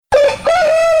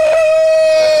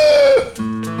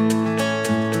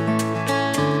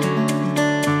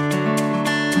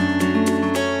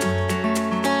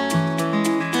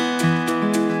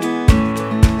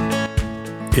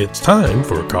time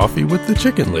for Coffee with the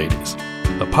Chicken Ladies,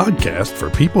 a podcast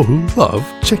for people who love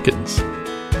chickens.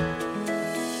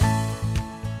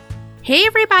 Hey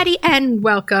everybody and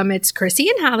welcome. It's Chrissy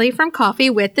and Holly from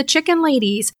Coffee with the Chicken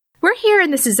Ladies. We're here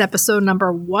and this is episode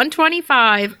number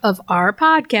 125 of our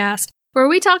podcast, where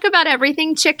we talk about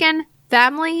everything chicken,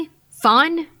 family,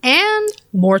 fun, and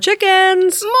more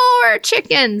chickens. More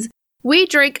chickens. We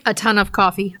drink a ton of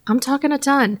coffee. I'm talking a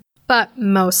ton. But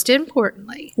most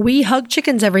importantly, we hug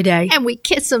chickens every day. And we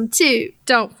kiss them too.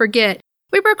 Don't forget.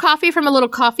 We brew coffee from a little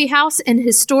coffee house in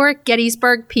historic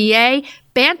Gettysburg, PA.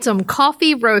 Bantam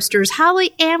Coffee Roasters.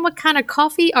 Holly, and what kind of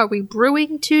coffee are we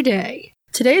brewing today?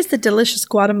 Today is the delicious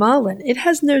Guatemalan. It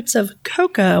has notes of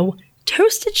cocoa,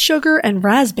 toasted sugar, and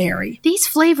raspberry. These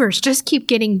flavors just keep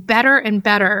getting better and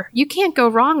better. You can't go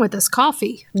wrong with this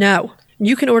coffee. No.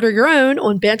 You can order your own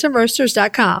on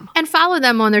bantamroasters.com. And follow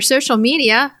them on their social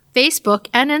media, Facebook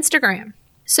and Instagram.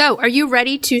 So, are you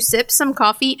ready to sip some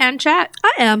coffee and chat?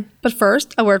 I am. But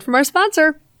first, a word from our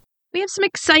sponsor. We have some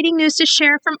exciting news to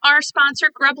share from our sponsor,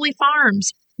 Grubbly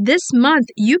Farms. This month,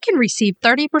 you can receive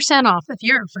 30% off if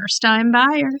you're a first-time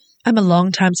buyer. I'm a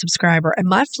long-time subscriber, and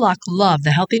my flock love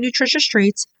the healthy, nutritious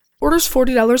treats. Orders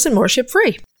 $40 and more ship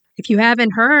free. If you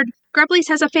haven't heard, Grubbly's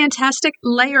has a fantastic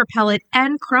layer pellet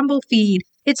and crumble feed.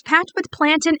 It's packed with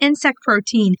plant and insect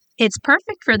protein. It's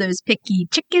perfect for those picky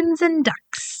chickens and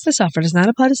ducks. This offer does not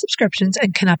apply to subscriptions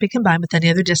and cannot be combined with any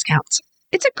other discounts.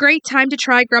 It's a great time to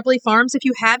try Grubbly Farms if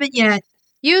you haven't yet.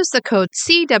 Use the code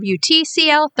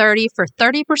CWTCL30 for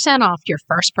 30% off your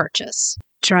first purchase.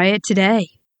 Try it today.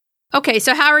 Okay,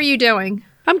 so how are you doing?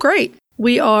 I'm great.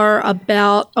 We are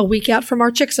about a week out from our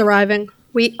chicks arriving.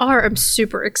 We are. I'm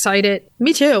super excited.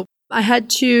 Me too. I had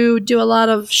to do a lot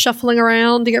of shuffling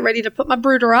around to get ready to put my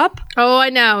brooder up. Oh, I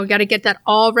know. Got to get that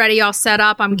all ready, all set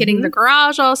up. I'm getting the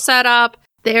garage all set up.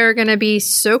 They're going to be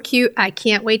so cute. I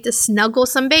can't wait to snuggle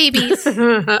some babies.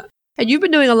 And you've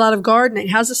been doing a lot of gardening.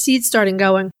 How's the seed starting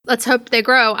going? Let's hope they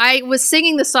grow. I was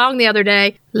singing the song the other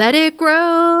day, let it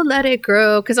grow,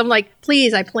 because I'm like,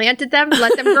 please, I planted them,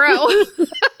 let them grow.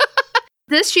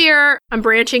 This year, I'm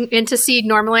branching into seed.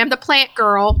 Normally, I'm the plant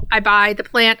girl. I buy the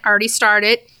plant already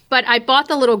started. But I bought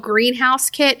the little greenhouse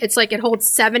kit. It's like it holds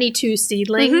 72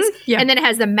 seedlings. And then it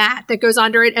has the mat that goes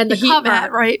under it and the cover.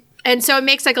 Mat, right? And so it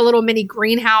makes like a little mini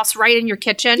greenhouse right in your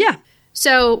kitchen. Yeah.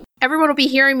 So everyone will be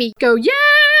hearing me go, yay,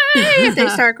 if they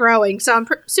start growing. So I'm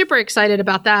super excited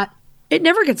about that. It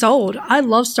never gets old. I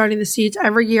love starting the seeds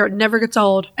every year. It never gets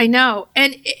old. I know.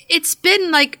 And it's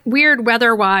been like weird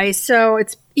weather-wise. So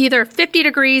it's either 50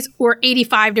 degrees or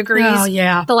 85 degrees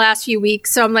the last few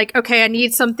weeks. So I'm like, okay, I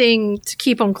need something to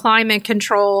keep on climate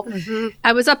control.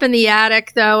 I was up in the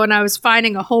attic, though, and I was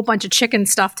finding a whole bunch of chicken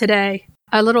stuff today.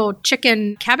 A little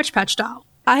chicken Cabbage Patch doll.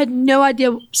 I had no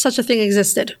idea such a thing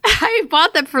existed. I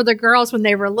bought them for the girls when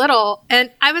they were little.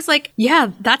 And I was like,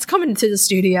 yeah, that's coming to the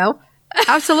studio.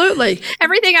 Absolutely.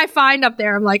 Everything I find up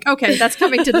there, I'm like, okay, that's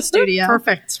coming to the studio.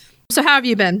 Perfect. So how have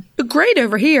you been? Great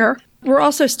over here. We're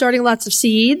also starting lots of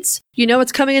seeds. You know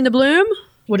what's coming into bloom?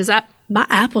 What is that? My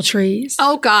apple trees.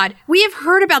 Oh, God. We have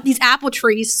heard about these apple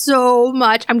trees so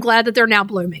much. I'm glad that they're now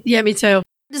blooming. Yeah, me too.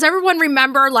 Does everyone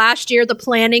remember last year the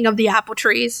planting of the apple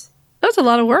trees? That was a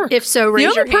lot of work. If so, raise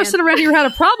your hand. The only person around here who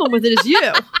had a problem with it is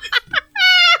you.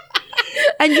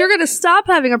 And you're going to stop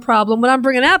having a problem when I'm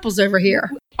bringing apples over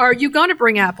here. Are you going to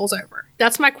bring apples over?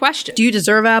 That's my question. Do you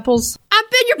deserve apples?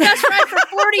 I've been your best friend for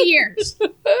 40 years.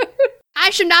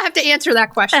 I should not have to answer that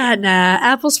question. Nah,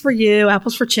 apples for you,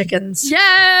 apples for chickens.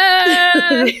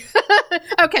 Yay!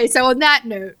 Okay, so on that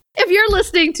note, if you're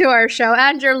listening to our show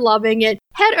and you're loving it,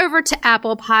 head over to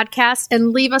Apple Podcasts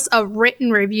and leave us a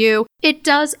written review. It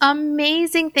does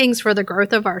amazing things for the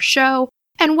growth of our show.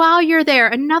 And while you're there,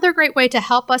 another great way to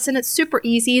help us, and it's super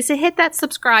easy, is to hit that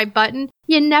subscribe button.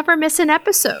 You never miss an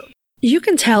episode. You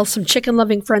can tell some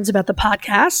chicken-loving friends about the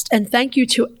podcast, and thank you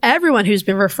to everyone who's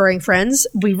been referring friends.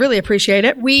 We really appreciate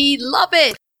it. We love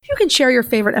it. You can share your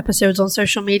favorite episodes on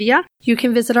social media. You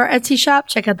can visit our Etsy shop,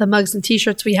 check out the mugs and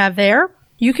t-shirts we have there.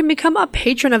 You can become a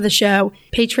patron of the show,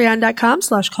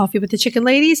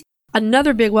 patreon.com/coffeewiththechickenladies.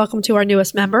 Another big welcome to our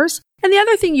newest members. And the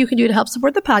other thing you can do to help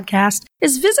support the podcast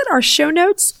is visit our show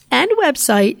notes and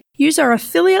website, use our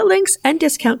affiliate links and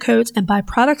discount codes, and buy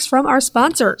products from our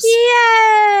sponsors.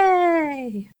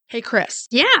 Yay! Hey, Chris.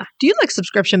 Yeah? Do you like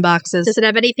subscription boxes? Does it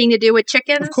have anything to do with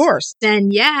chickens? Of course. Then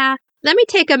yeah. Let me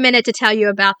take a minute to tell you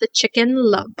about the Chicken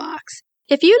Love Box.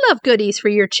 If you love goodies for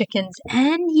your chickens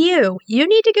and you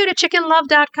need to go to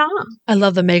chickenlove.com. I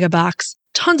love the mega box.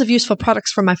 Tons of useful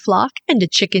products for my flock and a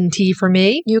chicken tea for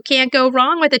me. You can't go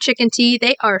wrong with a chicken tea.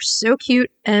 They are so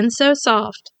cute and so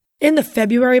soft. In the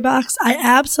February box, I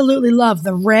absolutely love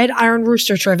the red iron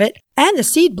rooster trivet and the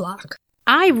seed block.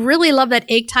 I really love that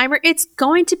egg timer. It's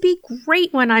going to be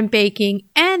great when I'm baking.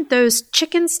 And those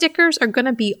chicken stickers are going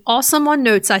to be awesome on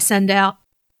notes I send out.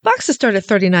 Boxes start at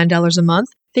 $39 a month.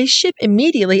 They ship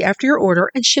immediately after your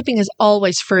order, and shipping is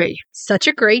always free. Such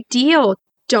a great deal.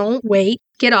 Don't wait.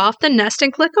 Get off the nest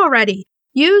and click already.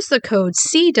 Use the code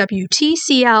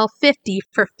CWTCL50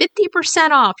 for 50%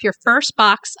 off your first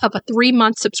box of a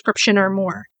 3-month subscription or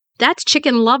more. That's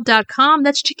chickenlove.com.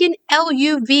 That's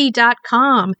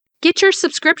chickenluv.com. Get your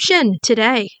subscription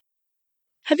today.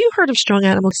 Have you heard of Strong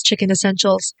Animals Chicken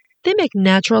Essentials? They make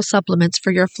natural supplements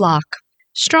for your flock.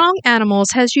 Strong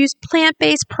Animals has used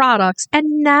plant-based products and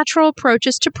natural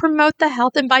approaches to promote the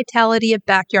health and vitality of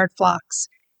backyard flocks.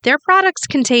 Their products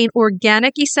contain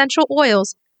organic essential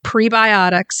oils,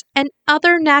 prebiotics, and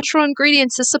other natural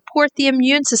ingredients to support the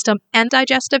immune system and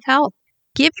digestive health.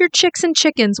 Give your chicks and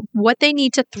chickens what they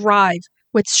need to thrive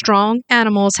with Strong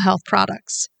Animals health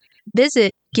products.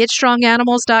 Visit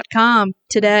GetStrongAnimals.com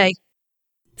today.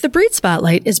 The Breed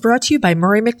Spotlight is brought to you by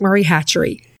Murray McMurray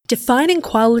Hatchery, defining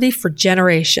quality for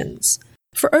generations.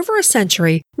 For over a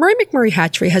century, Murray McMurray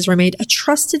Hatchery has remained a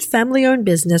trusted family-owned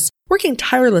business, working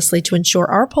tirelessly to ensure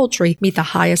our poultry meet the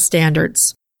highest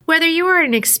standards. Whether you are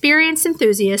an experienced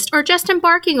enthusiast or just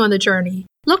embarking on the journey,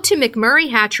 look to McMurray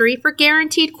Hatchery for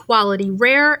guaranteed quality,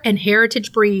 rare and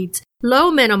heritage breeds, low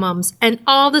minimums, and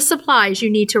all the supplies you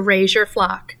need to raise your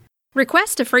flock.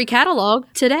 Request a free catalog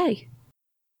today.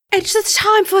 It's the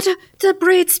time for the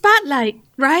Breed Spotlight,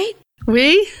 right?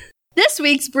 This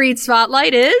week's Breed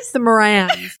Spotlight is The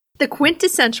Marans. the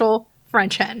quintessential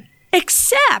French hen.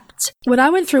 Except when I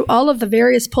went through all of the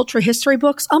various poultry history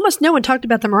books, almost no one talked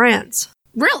about the Marans.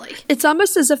 Really? It's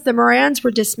almost as if the Marans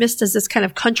were dismissed as this kind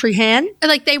of country hen.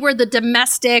 Like they were the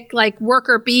domestic, like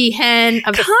worker bee hen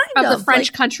of the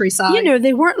French countryside. You know,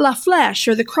 they weren't La Flèche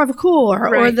or the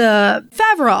Crevecoeur or the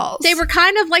Faverolles. They were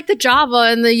kind of like the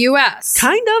Java in the U.S.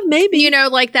 Kind of, maybe. You know,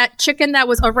 like that chicken that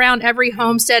was around every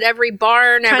homestead, every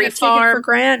barn, kind every of farm. Taken for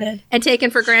granted. And taken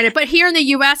for granted. But here in the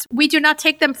U.S., we do not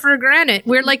take them for granted.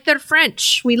 We're like they're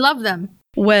French. We love them.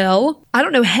 Well, I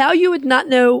don't know how you would not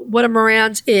know what a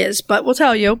Marans is, but we'll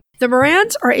tell you. The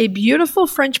Marans are a beautiful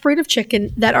French breed of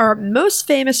chicken that are most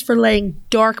famous for laying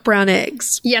dark brown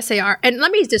eggs. Yes, they are. And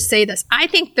let me just say this. I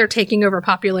think they're taking over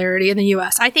popularity in the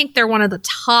U.S. I think they're one of the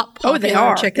top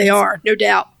popular chickens. They are, no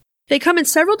doubt. They come in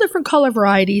several different color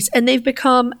varieties, and they've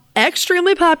become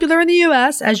extremely popular in the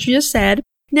U.S., as you just said.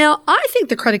 Now, I think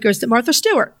the credit goes to Martha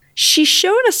Stewart. She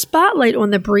shone a spotlight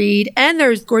on the breed and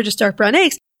those gorgeous dark brown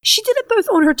eggs. She did it both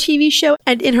on her TV show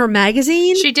and in her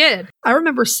magazine. She did. I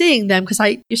remember seeing them because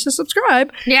I used to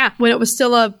subscribe. Yeah. When it was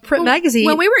still a print magazine.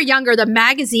 When we were younger, the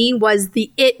magazine was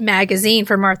the it magazine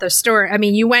for Martha Stewart. I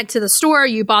mean, you went to the store,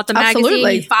 you bought the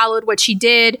magazine, you followed what she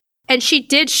did, and she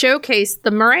did showcase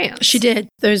the Marans. She did.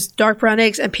 Those dark brown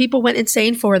eggs, and people went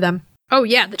insane for them. Oh,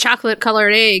 yeah, the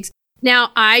chocolate-colored eggs.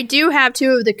 Now, I do have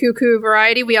two of the cuckoo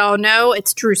variety. We all know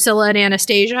it's Drusilla and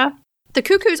Anastasia. The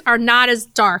cuckoos are not as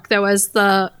dark, though, as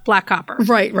the black copper.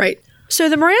 Right. So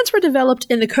the Marans were developed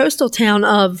in the coastal town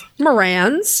of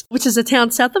Marans, which is a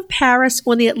town south of Paris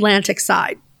on the Atlantic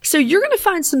side. So you're going to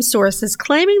find some sources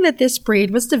claiming that this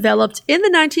breed was developed in the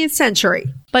 19th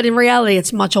century. But in reality,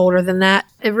 it's much older than that.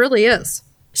 It really is.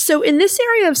 So in this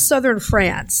area of southern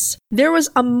France, there was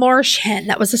a marsh hen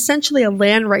that was essentially a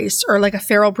landrace or like a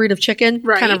feral breed of chicken,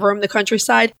 kind of roamed the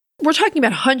countryside. We're talking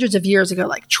about hundreds of years ago,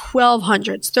 like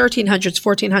 1200s, 1300s,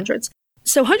 1400s.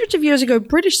 So hundreds of years ago,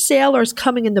 British sailors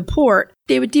coming into port,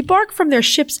 they would debark from their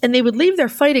ships and they would leave their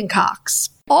fighting cocks,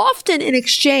 often in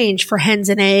exchange for hens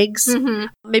and eggs,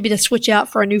 maybe to switch out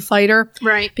for a new fighter.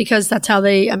 Right. Because that's how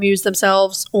they amuse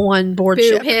themselves on board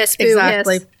ship.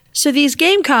 Exactly. So these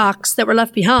gamecocks that were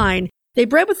left behind, they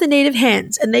bred with the native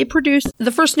hens, and they produced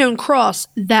the first known cross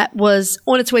that was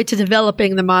on its way to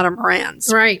developing the modern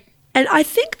Marans. Right. And I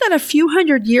think that a few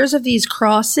hundred years of these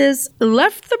crosses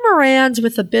left the Marans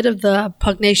with a bit of the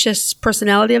pugnacious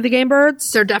personality of the game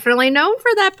birds. They're definitely known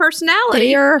for that personality.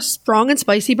 They are strong and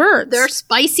spicy birds. They're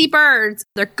spicy birds.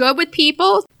 They're good with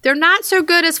people. They're not so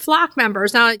good as flock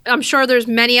members. Now, I'm sure there's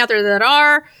many other that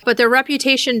are, but their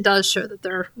reputation does show that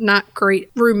they're not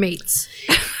great roommates.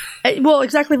 Well,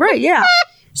 exactly right, yeah.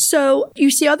 So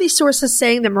you see all these sources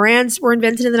saying the Marans were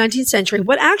invented in the 19th century.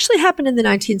 What actually happened in the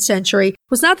 19th century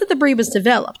was not that the breed was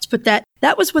developed, but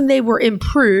that was when they were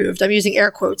improved. I'm using air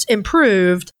quotes,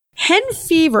 improved. Hen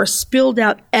fever spilled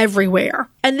out everywhere.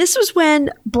 And this was when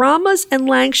Brahmas and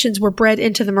Langshans were bred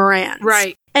into the Marans.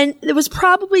 Right. And it was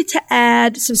probably to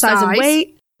add some size and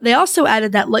weight. They also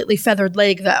added that lightly feathered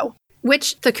leg, though.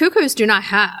 Which the cuckoos do not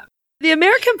have. The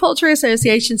American Poultry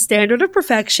Association Standard of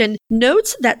Perfection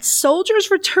notes that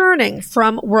soldiers returning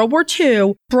from World War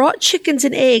II brought chickens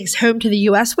and eggs home to the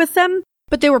U.S. with them,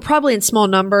 but they were probably in small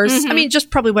numbers. I mean, just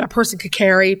probably what a person could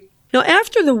carry. Now,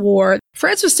 after the war,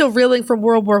 France was still reeling from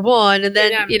World War I, and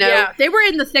then, they were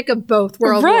in the thick of both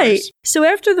world right. wars. So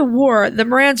after the war, the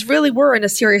Marans really were in a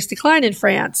serious decline in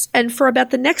France. And for about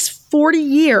the next 40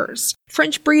 years,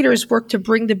 French breeders worked to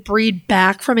bring the breed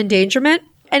back from endangerment.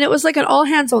 And it was like an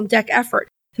all-hands-on-deck effort.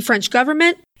 The French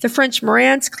government, the French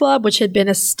Marans Club, which had been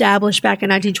established back in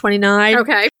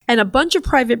 1929, and a bunch of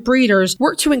private breeders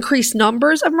worked to increase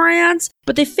numbers of Marans,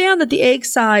 but they found that the egg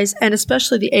size and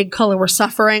especially the egg color were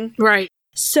suffering. Right.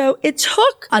 So it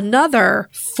took another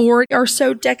 4 or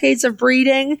so decades of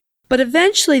breeding, but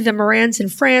eventually the Marans in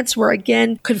France were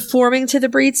again conforming to the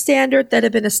breed standard that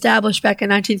had been established back in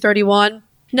 1931.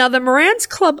 Now, the Marans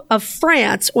Club of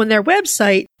France, on their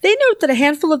website, they note that a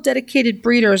handful of dedicated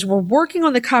breeders were working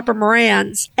on the copper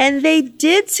Marans, and they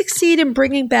did succeed in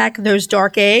bringing back those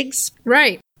dark eggs.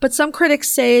 Right. But some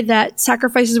critics say that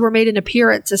sacrifices were made in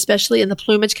appearance, especially in the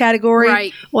plumage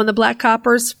category on the black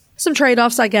coppers. Some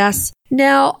trade-offs, I guess.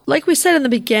 Now, like we said in the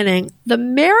beginning, the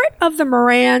merit of the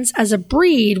Marans as a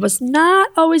breed was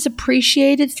not always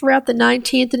appreciated throughout the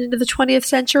 19th and into the 20th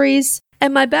centuries.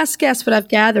 And my best guess, what I've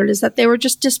gathered, is that they were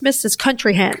just dismissed as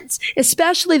country hens,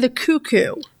 especially the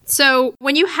cuckoo. So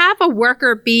when you have a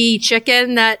worker bee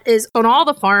chicken that is on all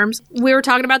the farms, we were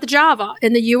talking about the Java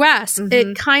in the U.S.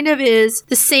 It kind of is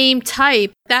the same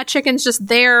type. That chicken's just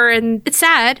there, and it's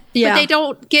sad, but they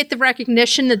don't get the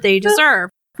recognition that they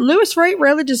deserve. Lewis Wright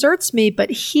rarely deserts me,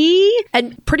 but he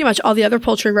and pretty much all the other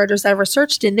poultry writers that I've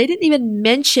researched in, they didn't even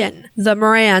mention the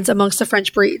Marans amongst the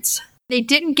French breeds. They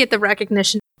didn't get the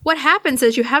recognition. What happens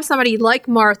is you have somebody like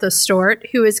Martha Stewart,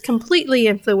 who is completely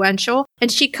influential,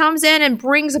 and she comes in and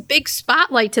brings a big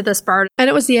spotlight to this bird. And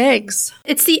it was the eggs.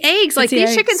 It's the eggs. Like,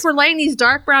 these chickens were laying these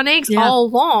dark brown eggs all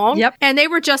along. Yep. And they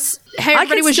were just,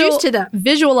 everybody was used to them.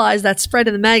 Visualize that spread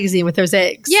in the magazine with those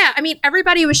eggs. Yeah. I mean,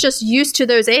 everybody was just used to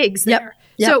those eggs there.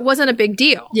 So it wasn't a big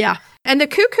deal. Yeah. And the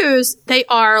cuckoos, they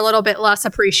are a little bit less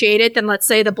appreciated than, let's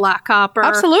say, the black copper.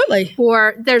 Absolutely.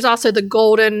 Or there's also the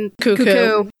golden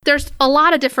cuckoo. There's a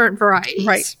lot of different varieties.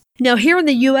 Right. Now, here in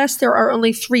the U.S., there are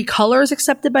only 3 colors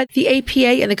accepted by the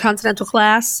APA in the Continental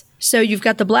class. So you've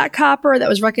got the black copper that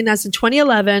was recognized in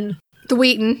 2011. The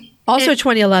Wheaton. Also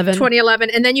 2011.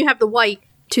 2011. And then you have the white,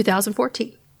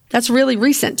 2014. That's really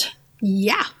recent.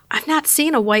 Yeah. I've not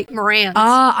seen a white Marans.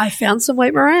 I found some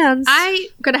white Marans. I'm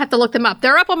going to have to look them up.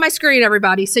 They're up on my screen,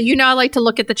 everybody. So you know I like to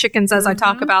look at the chickens as I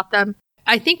talk about them.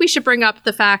 I think we should bring up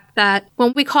the fact that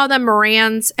when we call them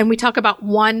Marans and we talk about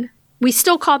one, we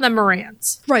still call them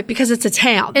Marans. Right, because it's a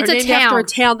town. It's They're named after a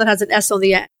town that has an S on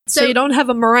the end. So you don't have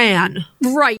a Maran.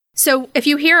 Right. So if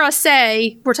you hear us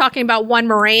say we're talking about one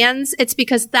Marans, it's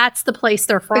because that's the place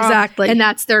they're from. Exactly. And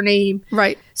that's their name.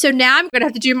 Right. So now I'm going to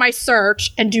have to do my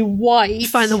search and do white.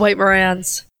 Find the white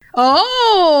Marans.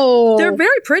 Oh. They're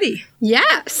very pretty.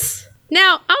 Yes.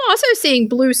 Now, I'm also seeing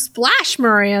blue splash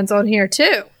Marans on here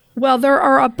too. Well, there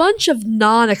are a bunch of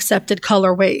non-accepted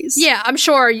colorways. Yeah, I'm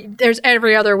sure there's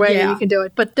every other way you can do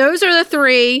it. But those are the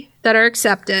 3 that are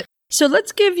accepted. So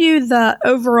let's give you the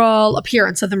overall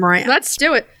appearance of the Marans. Let's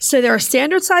do it. So they're a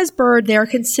standard-sized bird. They are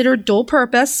considered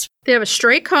dual-purpose. They have a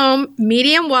straight comb,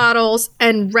 medium wattles,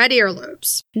 and red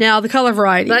earlobes. Now, the color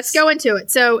varieties. Let's go into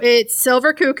it. So it's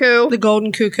silver cuckoo, the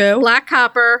golden cuckoo, black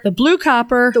copper, the blue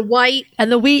copper, the white, and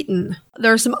the Wheaton.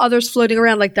 There are some others floating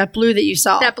around, like that blue that you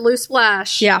saw. That blue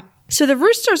splash. Yeah. So the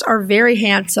roosters are very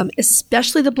handsome,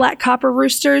 especially the black copper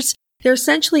roosters. They're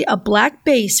essentially a black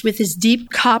base with this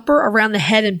deep copper around the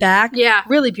head and back. Yeah.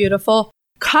 Really beautiful.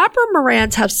 Copper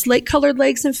Marans have slate-colored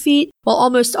legs and feet, while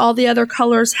almost all the other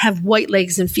colors have white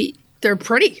legs and feet. They're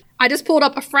pretty. I just pulled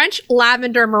up a French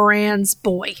lavender Marans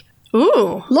boy.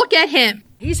 Ooh. Look at him.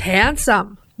 He's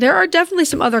handsome. There are definitely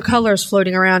some other colors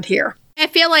floating around here. I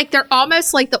feel like they're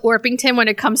almost like the Orpington when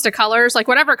it comes to colors. Like,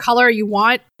 whatever color you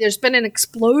want, there's been an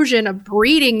explosion of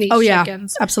breeding these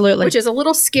chickens. Yeah, absolutely. Which is a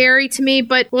little scary to me,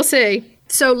 but we'll see.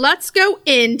 So let's go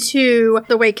into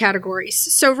the weight categories.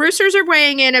 So roosters are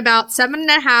weighing in about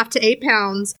 7.5 to 8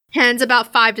 pounds. Hens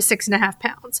about 5 to 6.5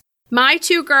 pounds. My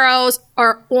 2 girls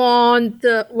are on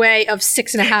the way of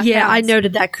 6.5 pounds. Yeah, I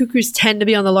noted that. Cuckoos tend to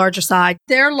be on the larger side.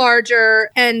 They're larger,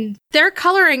 and their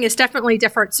coloring is definitely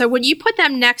different. So when you put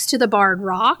them next to the barred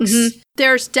rocks,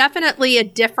 there's definitely a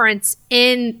difference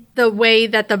in the way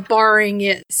that the barring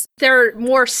is. They're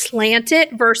more slanted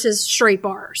versus straight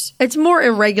bars. It's more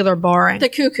irregular barring. The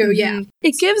cuckoo, yeah.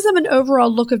 It gives them an overall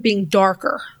look of being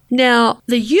darker. Now,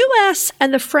 the U.S.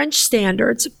 and the French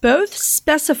standards both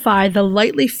specify the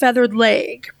lightly feathered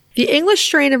leg. The The English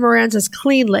strain of Marans is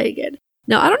clean-legged.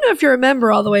 Now, I don't know if you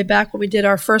remember all the way back when we did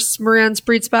our first Marans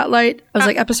breed spotlight. It was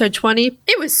like episode 20.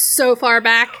 It was so far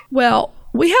back. Well,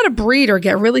 we had a breeder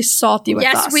get really salty with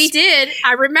us. Yes, we did.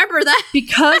 I remember that.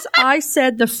 Because I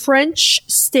said the French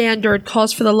standard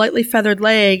calls for the lightly feathered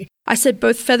leg. I said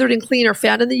both feathered and clean are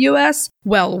found in the U.S.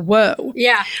 Well, whoa.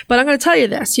 Yeah. But I'm going to tell you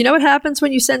this. You know what happens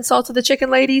when you send salt to the chicken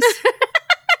ladies?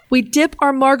 We dip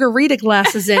our margarita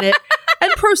glasses in it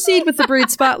and proceed with the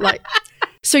breed spotlight.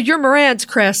 So your Marans,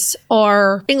 Chris,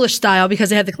 are English style because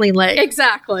they have the clean leg.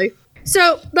 Exactly.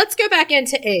 So let's go back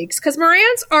into eggs, because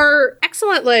Marans are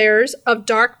excellent layers of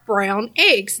dark brown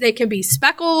eggs. They can be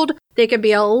speckled. They can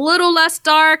be a little less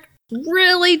dark,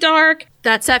 really dark.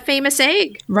 That's that famous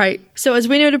egg. Right. So as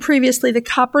we noted previously, the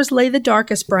coppers lay the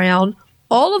darkest brown.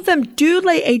 All of them do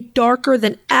lay a darker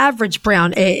than average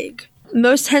brown egg.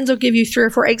 Most hens will give you 3 or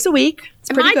 4 eggs a week. It's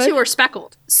pretty good. Mine 2 are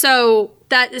speckled. So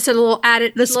that is a little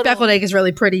added. The speckled egg is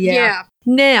really pretty, Yeah.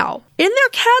 Now, in their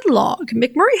catalog,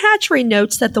 McMurray Hatchery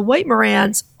notes that the white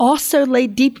Marans also lay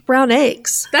deep brown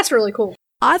eggs. That's really cool.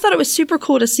 I thought it was super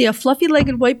cool to see a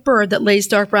fluffy-legged white bird that lays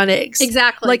dark brown eggs.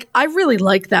 Exactly. Like, I really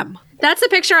like them. That's the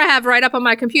picture I have right up on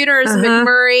my computer is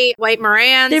McMurray white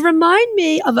Marans. They remind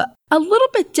me of a little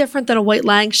bit different than a white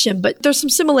Langshan, but there's some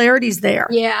similarities there.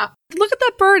 Yeah. Look at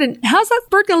that bird, and how's that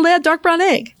bird going to lay a dark brown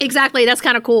egg? Exactly. That's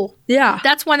kind of cool. Yeah.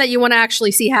 That's one that you want to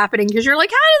actually see happening, because you're like,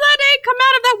 how did that egg come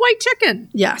out of that white chicken?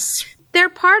 Yes. They're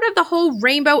part of the whole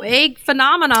rainbow egg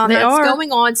phenomenon that's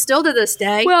going on still to this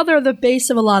day. Well, they're the base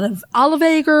of a lot of olive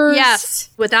eggers. Yes.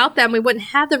 Without them, we wouldn't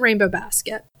have the rainbow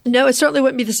basket. No, it certainly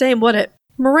wouldn't be the same, would it?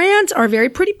 Marans are very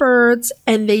pretty birds,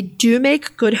 and they do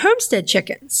make good homestead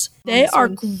chickens. They are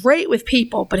great with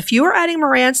people, but if you are adding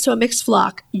Marans to a mixed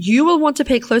flock, you will want to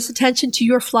pay close attention to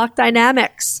your flock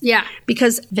dynamics. Yeah.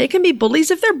 Because they can be bullies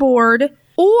if they're bored,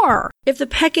 or if the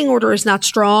pecking order is not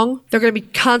strong, they're going to be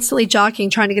constantly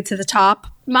jockeying, trying to get to the top.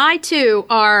 My 2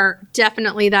 are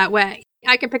definitely that way.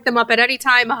 I can pick them up at any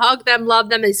time, hug them, love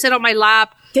them, they sit on my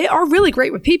lap. They are really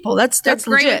great with people. That's great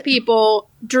legit. with people.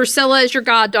 Drusilla is your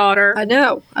goddaughter. I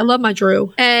know. I love my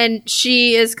Drew. And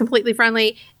she is completely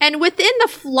friendly. And within the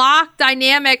flock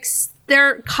dynamics,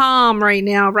 they're calm right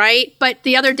now, right? But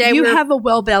the other day you have a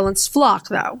well-balanced flock,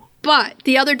 though. But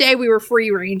the other day we were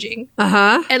free ranging.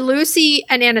 Uh-huh. And Lucy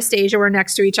and Anastasia were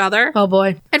next to each other. Oh,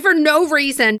 boy. And for no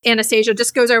reason, Anastasia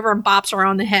just goes over and bops her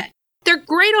on the head. They're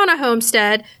great on a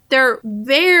homestead. They're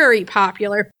very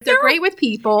popular. They're great with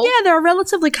people. Yeah, they're a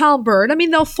relatively calm bird. I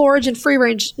mean, they'll forage and free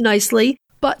range nicely,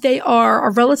 but they are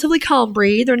a relatively calm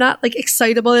breed. They're not like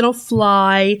excitable. They don't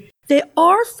fly. They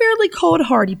are fairly cold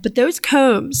hardy, but those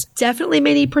combs definitely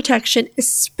may need protection,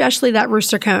 especially that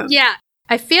rooster comb. Yeah.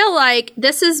 I feel like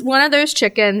this is one of those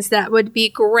chickens that would be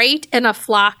great in a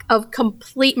flock of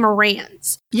complete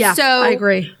Marans. Yeah, so I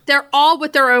agree. They're all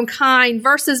with their own kind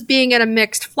versus being in a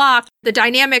mixed flock. The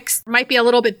dynamics might be a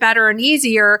little bit better and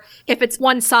easier if it's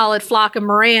one solid flock of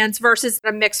Marans versus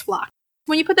a mixed flock.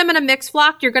 When you put them in a mixed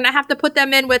flock, you're going to have to put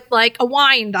them in with like a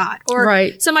Wyandotte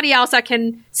or somebody else that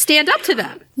can stand up to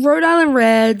them. Rhode Island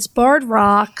Reds, Barred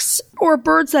Rocks, or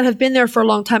birds that have been there for a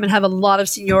long time and have a lot of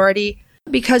seniority.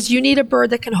 Because you need a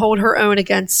bird that can hold her own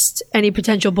against any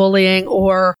potential bullying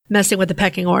or messing with the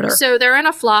pecking order. So they're in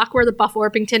a flock where the Buff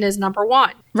Orpington is number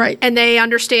 1. Right. And they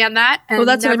understand that and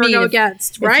that's never what I mean. go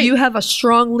against. Right. If you have a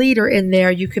strong leader in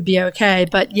there, you could be okay.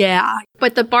 But yeah.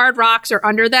 But the Barred Rocks are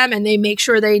under them and they make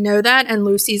sure they know that. And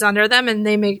Lucy's under them and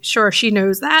they make sure she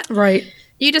knows that. Right.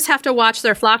 You just have to watch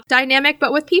their flock dynamic.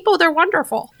 But with people, they're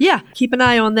wonderful. Yeah. Keep an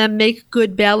eye on them. Make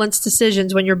good balanced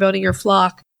decisions when you're building your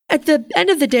flock. At the end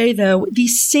of the day, though, the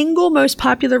single most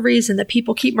popular reason that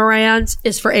people keep Marans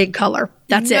is for egg color.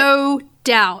 That's it. No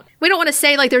doubt. We don't want to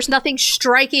say like there's nothing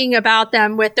striking about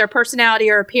them with their personality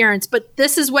or appearance, but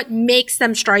this is what makes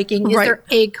them striking is their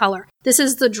egg color. This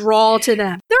is the draw to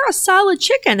them. They're a solid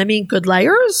chicken. I mean, good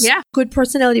layers. Yeah. Good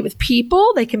personality with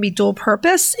people. They can be dual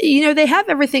purpose. You know, they have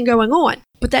everything going on.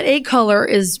 But that egg color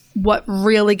is what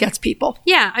really gets people.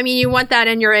 Yeah. I mean, you want that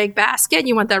in your egg basket.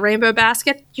 You want that rainbow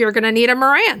basket. You're going to need a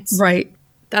Marans. Right.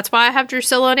 That's why I have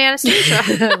Drusilla and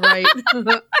Anastasia. Right.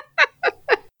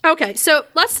 Okay. So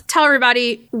let's tell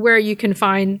everybody where you can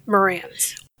find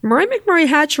Marans. Murray McMurray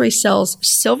Hatchery sells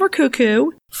Silver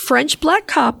Cuckoo, French Black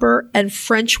Copper, and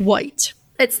French White.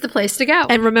 It's the place to go.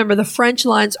 And remember, the French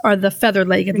lines are the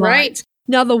feather-legged lines. Right.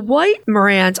 Now, the white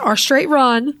Marans are straight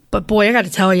run, but boy, I got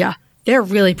to tell you, they're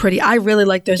really pretty. I really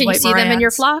like those white Marans. Can you see them in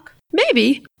your flock?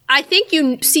 Maybe. I think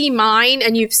you see mine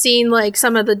and you've seen like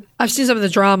I've seen some of the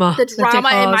drama. The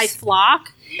drama in my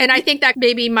flock. And I think that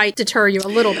maybe might deter you a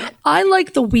little bit. I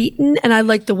like the Wheaton and I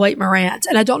like the white Marans.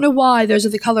 And I don't know why those are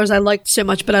the colors I like so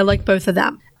much, but I like both of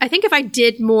them. I think if I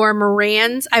did more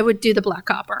Marans, I would do the black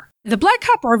copper. The black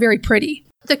copper are very pretty.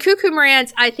 The cuckoo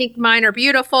Marans, I think mine are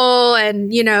beautiful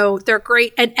and, they're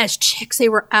great. And as chicks, they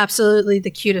were absolutely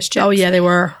the cutest chicks. Oh, yeah, they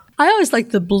were. I always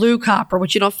like the blue copper,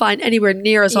 which you don't find anywhere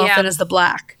near as often as the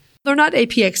black. They're not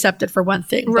AP accepted for one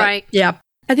thing. Right. Yeah.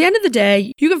 At the end of the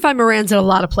day, you can find Marans in a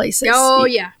lot of places. Oh,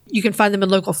 yeah. You can find them in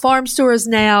local farm stores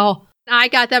now. I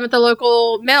got them at the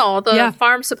local mill, the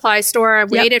farm supply store. I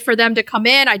waited for them to come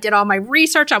in. I did all my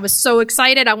research. I was so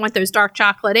excited. I want those dark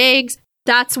chocolate eggs.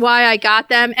 That's why I got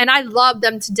them. And I love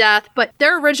them to death. But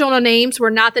their original names were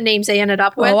not the names they ended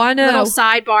up with. Oh, I know. Little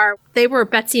sidebar. They were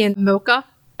Betsy and Mocha.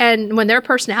 And when their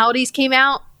personalities came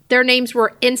out, their names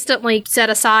were instantly set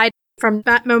aside. From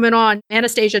that moment on,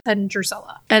 Anastasia and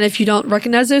Drusilla. And if you don't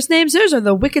recognize those names, those are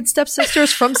the wicked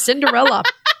stepsisters from Cinderella.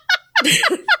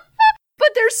 But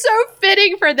they're so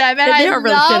fitting for them. And I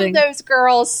really love fitting. Those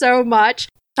girls so much.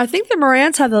 I think the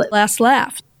Marans have the last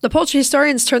laugh. The poultry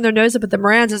historians turned their nose up at the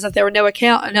Marans as if they were no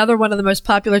account. Another one of the most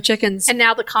popular chickens. And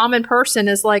now the common person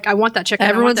is like, I want that chicken.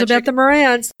 Everyone's about the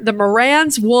Marans. The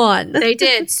Marans won. They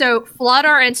did. So flood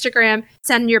our Instagram,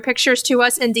 send your pictures to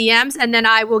us in DMs, and then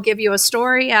I will give you a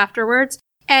story afterwards.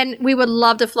 And we would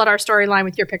love to flood our storyline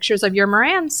with your pictures of your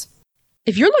Marans.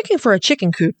 If you're looking for a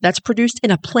chicken coop that's produced in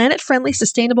a planet-friendly,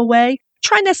 sustainable way,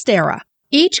 try Nestera.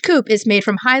 Each coop is made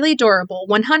from highly durable,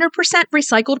 100%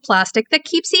 recycled plastic that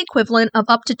keeps the equivalent of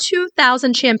up to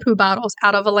 2,000 shampoo bottles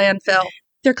out of a landfill.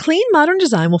 Their clean, modern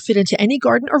design will fit into any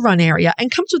garden or run area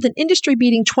and comes with an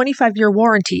industry-beating 25-year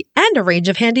warranty and a range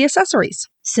of handy accessories.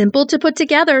 Simple to put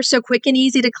together, so quick and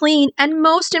easy to clean, and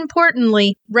most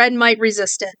importantly, red mite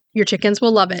resistant. Your chickens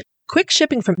will love it. Quick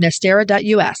shipping from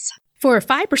Nestera.us. For a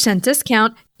 5%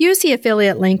 discount, use the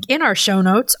affiliate link in our show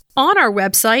notes, on our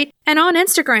website, and on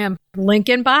Instagram. Link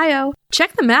in bio.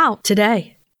 Check them out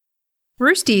today.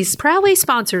 Roosty's proudly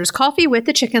sponsors Coffee with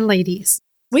the Chicken Ladies.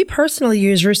 We personally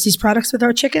use Roosty's products with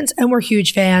our chickens, and we're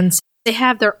huge fans. They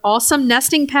have their awesome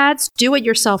nesting pads,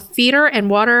 do-it-yourself feeder and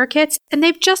waterer kits, and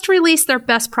they've just released their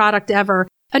best product ever,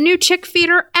 a new chick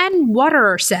feeder and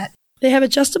waterer set. They have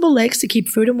adjustable legs to keep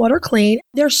food and water clean.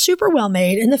 They're super well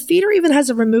made, and the feeder even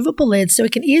has a removable lid so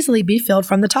it can easily be filled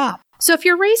from the top. So if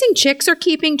you're raising chicks or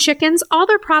keeping chickens, all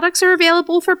their products are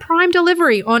available for Prime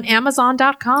delivery on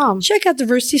Amazon.com. Check out the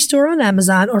Roosty store on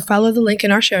Amazon or follow the link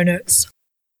in our show notes.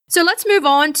 So let's move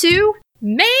on to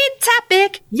main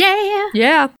topic.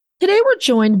 Yeah. Today we're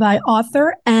joined by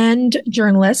author and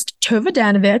journalist Tove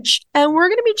Danovich, and we're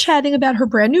going to be chatting about her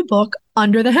brand new book,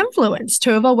 Under the Henfluence.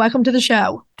 Tove, welcome to the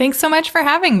show. Thanks so much for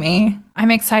having me. I'm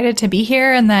excited to be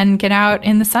here and then get out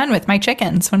in the sun with my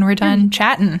chickens when we're done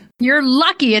chatting. You're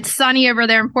lucky it's sunny over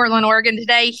there in Portland, Oregon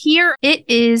today. Here it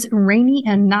is rainy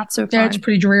and not so fun. Yeah, it's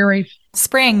pretty dreary.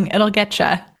 Spring, it'll get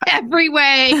you. Every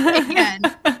way it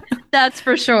can. That's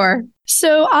for sure.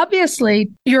 So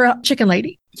obviously you're a chicken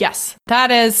lady. Yes,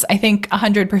 that is, I think,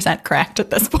 100% correct at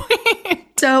this point.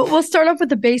 So we'll start off with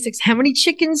the basics. How many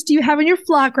chickens do you have in your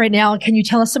flock right now? And can you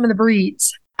tell us some of the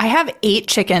breeds? I have 8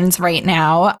 chickens right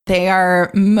now. They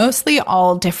are mostly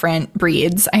all different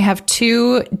breeds. I have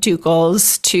 2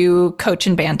 Dugals, 2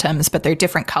 Cochin Bantams, but they're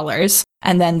different colors.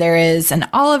 And then there is an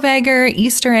Olive Egger,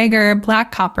 Easter Egger,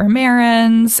 Black Copper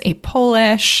Marans, a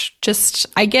Polish.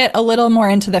 I get a little more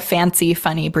into the fancy,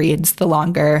 funny breeds the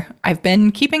longer I've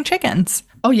been keeping chickens.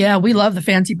 Oh, yeah. We love the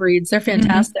fancy breeds. They're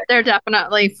fantastic. Mm-hmm. They're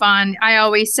definitely fun. I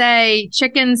always say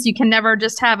chickens, you can never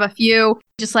just have a few.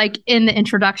 Just like in the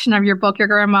introduction of your book, your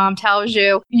grandmom tells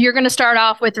you, you're going to start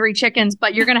off with 3 chickens,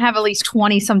 but you're going to have at least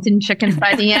 20-something chickens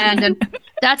by the end. And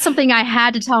that's something I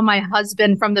had to tell my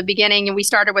husband from the beginning. And we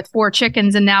started with 4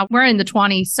 chickens and now we're in the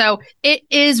 20s. So it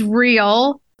is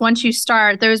real. Once you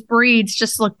start, those breeds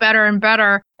just look better and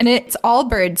better. And it's all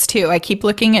birds, too. I keep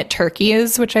looking at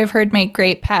turkeys, which I've heard make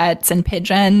great pets, and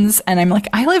pigeons. And I'm like,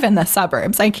 I live in the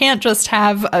suburbs. I can't just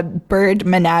have a bird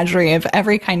menagerie of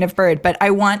every kind of bird, but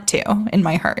I want to in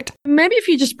my heart. Maybe if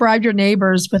you just bribe your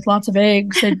neighbors with lots of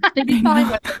eggs, they'd be fine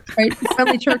with it, right?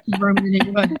 Friendly turkey roaming in the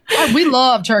neighborhood. Oh, we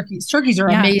love turkeys. Turkeys are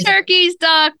amazing. Turkeys,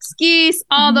 ducks, geese,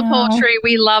 all the poultry.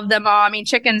 We love them all. I mean,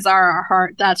 chickens are our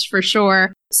heart, that's for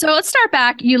sure. So let's start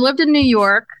back. You lived in New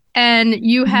York and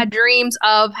you had dreams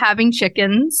of having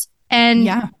chickens. And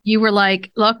you were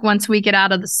like, look, once we get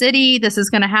out of the city, this is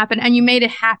going to happen. And you made it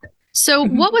happen. So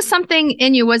what was something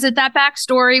in you? Was it that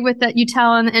backstory with that you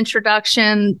tell in the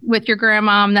introduction with your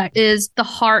grandmom that is the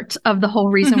heart of the whole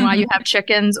reason why you have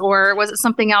chickens? Or was it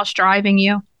something else driving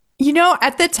you?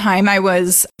 At the time I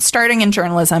was starting in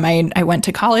journalism, I went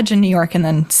to college in New York and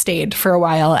then stayed for a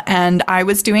while. And I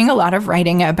was doing a lot of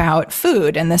writing about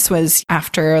food. And this was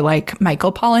after like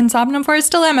Michael Pollan's Omnivore's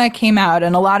Dilemma came out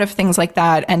and a lot of things like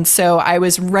that. And so I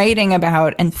was writing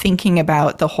about and thinking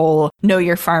about the whole know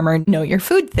your farmer, know your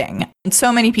food thing. And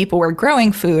so many people were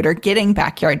growing food or getting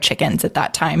backyard chickens at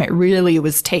that time. It really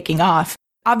was taking off.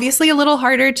 Obviously a little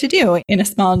harder to do in a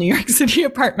small New York City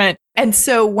apartment. And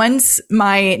so once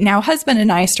my now husband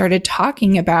and I started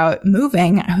talking about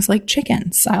moving, I was like,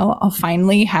 chickens. I'll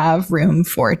finally have room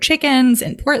for chickens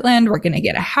in Portland. We're going to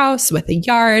get a house with a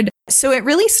yard. So it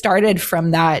really started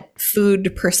from that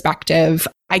food perspective.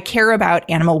 I care about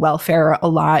animal welfare a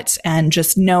lot and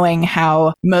just knowing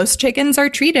how most chickens are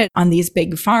treated on these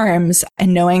big farms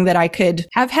and knowing that I could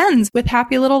have hens with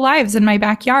happy little lives in my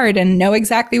backyard and know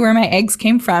exactly where my eggs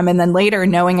came from. And then later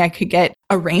knowing I could get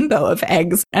a rainbow of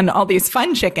eggs and all these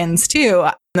fun chickens too.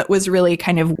 That was really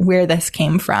kind of where this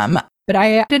came from. But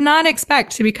I did not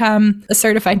expect to become a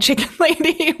certified chicken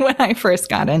lady when I first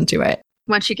got into it.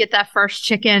 Once you get that first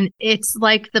chicken, it's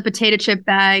like the potato chip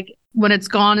bag. When it's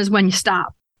gone is when you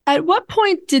stop. At what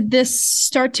point did this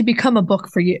start to become a book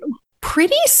for you?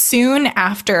 Pretty soon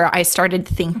after I started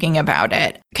thinking about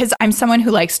it, because I'm someone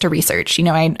who likes to research.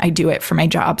 I do it for my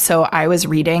job. So I was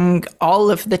reading all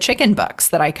of the chicken books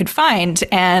that I could find.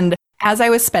 And as I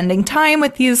was spending time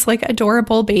with these like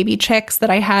adorable baby chicks that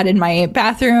I had in my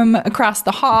bathroom across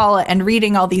the hall and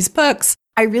reading all these books,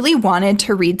 I really wanted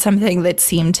to read something that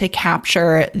seemed to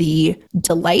capture the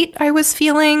delight I was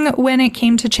feeling when it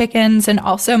came to chickens and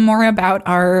also more about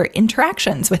our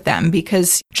interactions with them.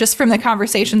 Because just from the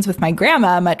conversations with my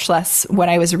grandma, much less what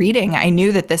I was reading, I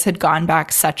knew that this had gone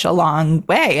back such a long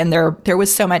way and there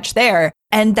was so much there.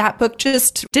 And that book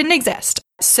just didn't exist.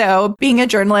 So being a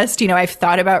journalist, I've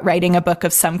thought about writing a book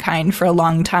of some kind for a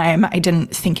long time. I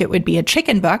didn't think it would be a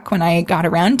chicken book when I got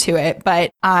around to it,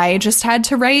 but I just had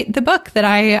to write the book that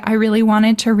I really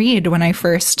wanted to read when I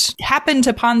first happened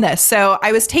upon this. So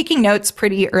I was taking notes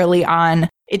pretty early on.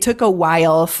 It took a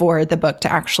while for the book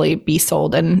to actually be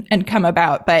sold and come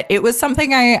about, but it was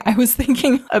something I was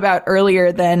thinking about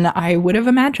earlier than I would have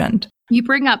imagined. You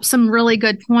bring up some really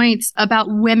good points about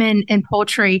women in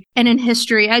poultry and in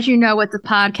history. As you know, with the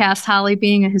podcast, Holly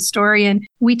being a historian,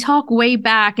 we talk way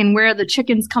back and where the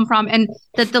chickens come from and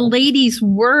that the ladies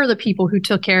were the people who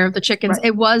took care of the chickens. Right.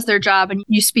 It was their job. And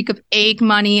you speak of egg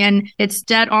money and it's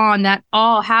dead on that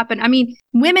all happened. I mean,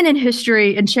 women in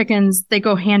history and chickens, they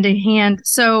go hand in hand.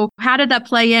 So how did that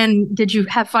play in? Did you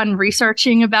have fun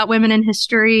researching about women in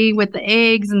history with the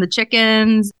eggs and the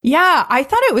chickens? Yeah, I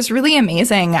thought it was really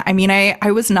amazing. I mean,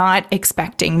 I was not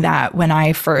expecting that when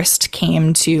I first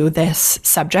came to this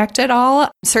subject at all.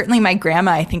 Certainly my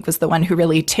grandma, I think, was the one who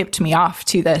really tipped me off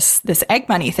to this egg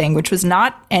money thing, which was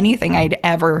not anything I'd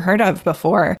ever heard of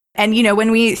before. And,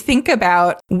 when we think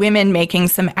about women making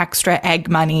some extra egg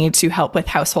money to help with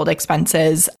household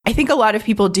expenses, I think a lot of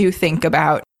people do think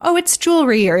about, oh, it's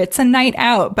jewelry or it's a night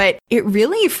out. But it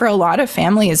really, for a lot of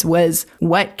families, was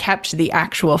what kept the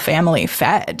actual family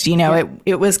fed.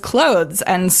 It was clothes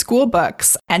and school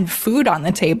books and food on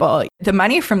the table. The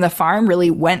money from the farm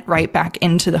really went right back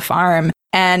into the farm.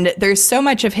 And there's so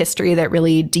much of history that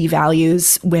really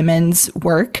devalues women's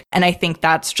work. And I think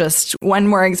that's just one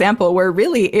more example where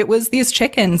really it was these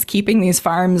chickens keeping these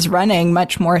farms running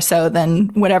much more so than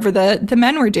whatever the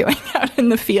men were doing out in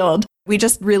the field. We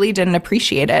just really didn't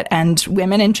appreciate it. And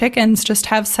women and chickens just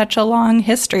have such a long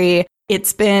history.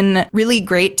 It's been really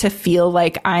great to feel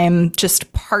like I'm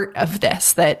just part of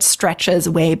this that stretches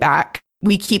way back.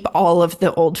 We keep all of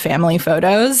the old family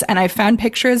photos, and I found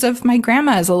pictures of my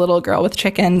grandma as a little girl with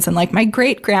chickens and like my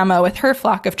great grandma with her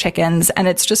flock of chickens. And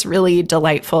it's just really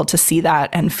delightful to see that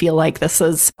and feel like this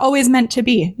is always meant to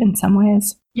be in some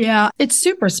ways. Yeah, it's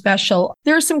super special.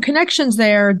 There are some connections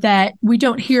there that we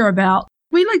don't hear about.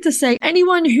 We like to say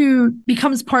anyone who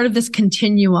becomes part of this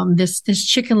continuum, this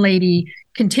chicken lady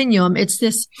continuum, it's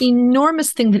this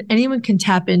enormous thing that anyone can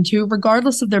tap into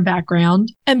regardless of their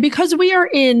background. And because we are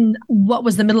in what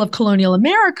was the middle of colonial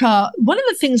America, one of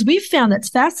the things we've found that's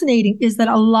fascinating is that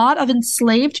a lot of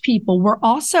enslaved people were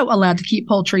also allowed to keep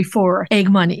poultry for egg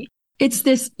money. It's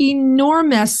this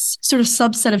enormous sort of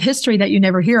subset of history that you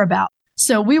never hear about.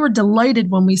 So we were delighted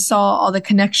when we saw all the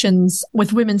connections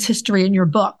with women's history in your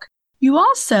book. You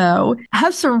also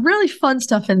have some really fun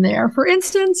stuff in there. For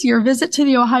instance, your visit to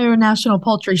the Ohio National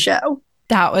Poultry Show.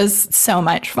 That was so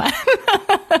much fun.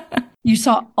 You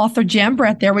saw author Jan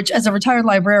Brett there, which as a retired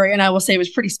librarian, I will say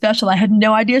was pretty special. I had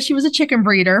no idea she was a chicken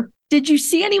breeder. Did you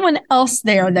see anyone else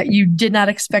there that you did not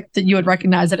expect that you would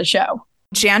recognize at a show?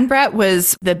 Jan Brett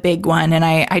was the big one. And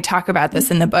I talk about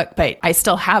this in the book, but I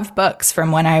still have books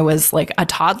from when I was like a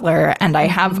toddler, and I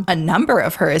have a number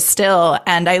of hers still.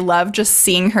 And I love just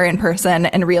seeing her in person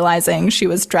and realizing she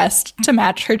was dressed to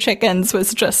match her chickens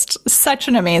was just such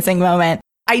an amazing moment.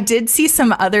 I did see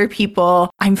some other people,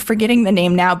 I'm forgetting the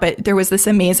name now, but there was this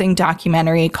amazing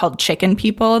documentary called Chicken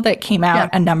People that came out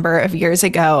a number of years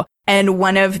ago. And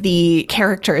one of the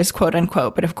characters, quote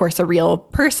unquote, but of course a real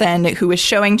person who was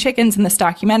showing chickens in this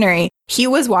documentary, he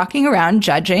was walking around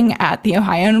judging at the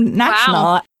Ohio National.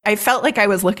 Wow. I felt like I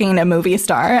was looking at a movie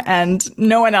star, and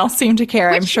no one else seemed to care.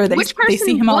 I'm sure they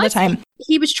see him all the time.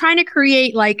 He was trying to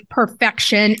create like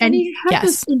perfection, and he had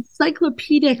this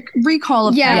encyclopedic recall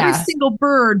of every single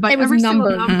bird by every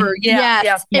single number.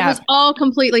 It was all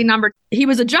completely numbered. He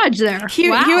was a judge there. He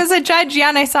was a judge,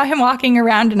 and I saw him walking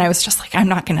around, and I was just like, I'm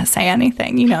not going to say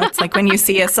anything. You know, it's like when you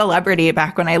see a celebrity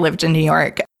back when I lived in New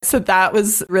York. So that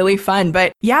was really fun.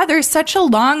 But yeah, there's such a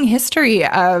long history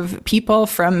of people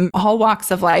from all walks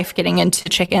of life getting into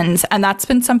chickens. And that's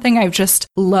been something I've just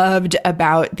loved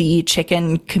about the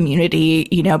chicken community.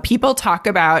 You know, people talk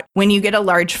about when you get a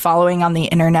large following on the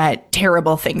internet,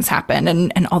 terrible things happen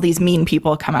and all these mean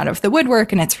people come out of the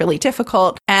woodwork, and it's really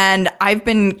difficult. And I've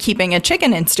been keeping a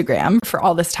chicken Instagram for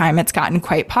all this time. It's gotten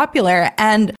quite popular.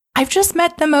 And I've just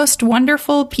met the most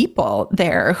wonderful people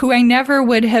there who I never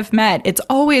would have met. It's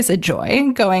always a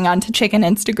joy going onto chicken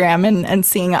Instagram and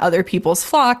seeing other people's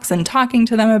flocks and talking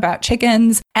to them about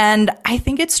chickens. And I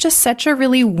think it's just such a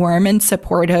really warm and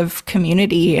supportive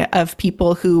community of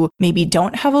people who maybe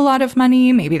don't have a lot of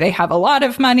money, maybe they have a lot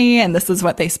of money and this is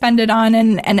what they spend it on,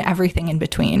 and everything in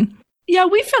between. Yeah,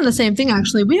 we found the same thing,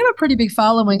 actually. We have a pretty big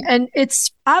following, and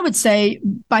it's, I would say,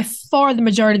 by far the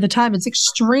majority of the time, it's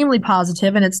extremely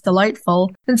positive and it's delightful.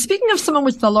 And speaking of someone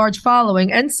with a large following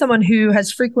and someone who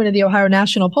has frequented the Ohio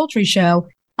National Poultry Show,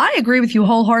 I agree with you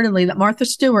wholeheartedly that Martha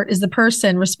Stewart is the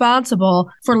person responsible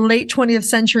for late 20th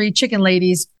century chicken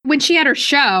ladies. When she had her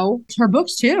show. Her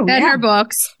books, too. And her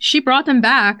books. She brought them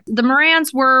back. The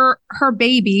Marans were her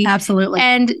baby. Absolutely.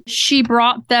 And she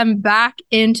brought them back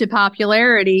into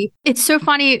popularity. It's so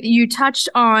funny. You touched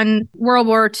on World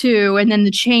War II and then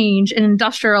the change in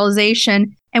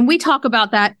industrialization. And we talk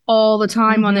about that all the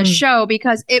time on this show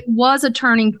because it was a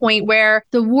turning point where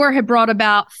the war had brought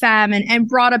about famine and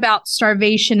brought about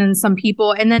starvation in some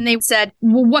people. And then they said,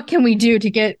 well, what can we do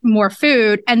to get more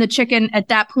food? And the chicken at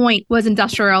that point was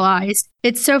industrialized.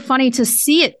 It's so funny to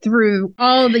see it through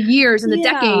all the years and the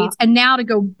decades. And now to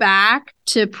go back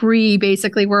to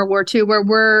basically World War II, where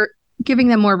we're giving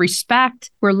them more respect.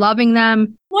 We're loving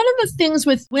them. One of the things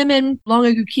with women long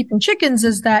ago keeping chickens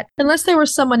is that unless they were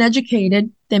someone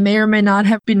educated, they may or may not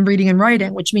have been reading and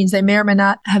writing, which means they may or may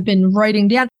not have been writing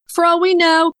down. For all we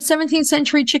know, 17th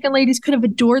century chicken ladies could have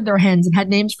adored their hens and had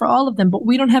names for all of them, but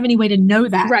we don't have any way to know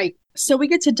that. Right. So we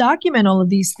get to document all of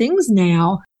these things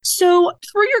now. So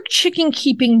through your chicken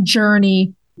keeping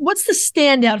journey, what's the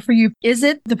standout for you? Is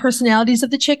it the personalities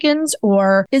of the chickens,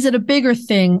 or is it a bigger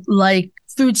thing like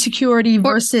food security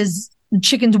versus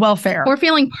chicken's welfare? Or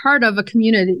feeling part of a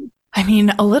community? I mean,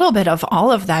 a little bit of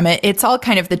all of them. It's all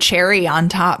kind of the cherry on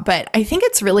top, but I think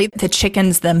it's really the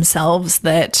chickens themselves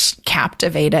that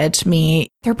captivated me.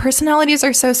 Their personalities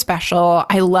are so special.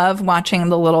 I love watching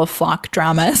the little flock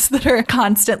dramas that are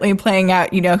constantly playing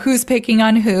out, you know, who's picking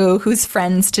on who's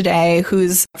friends today,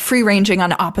 who's free ranging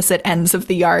on opposite ends of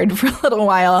the yard for a little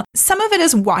while. Some of it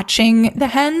is watching the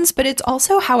hens, but it's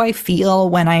also how I feel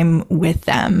when I'm with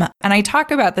them. And I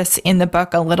talk about this in the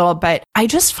book a little, but I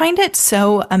just find it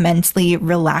so immensely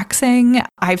relaxing.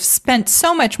 I've spent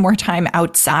so much more time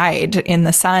outside in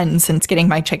the sun since getting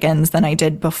my chickens than I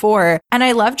did before. And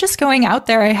I love just going out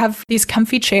there. I have these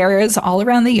comfy chairs all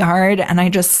around the yard and I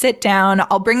just sit down.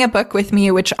 I'll bring a book with me,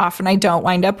 which often I don't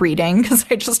wind up reading because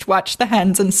I just watch the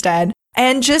hens instead.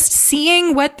 And just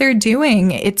seeing what they're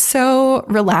doing, it's so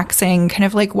relaxing, kind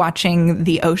of like watching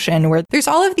the ocean where there's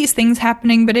all of these things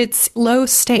happening, but it's low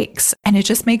stakes. And it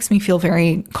just makes me feel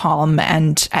very calm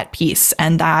and at peace.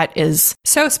 And that is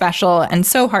so special and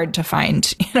so hard to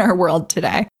find in our world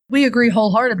today. We agree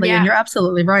wholeheartedly, and you're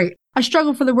absolutely right. I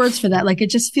struggle for the words for that. Like, it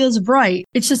just feels right.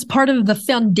 It's just part of the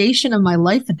foundation of my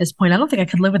life at this point. I don't think I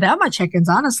could live without my chickens,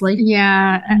 honestly.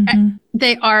 Yeah,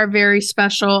 they are very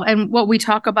special. And what we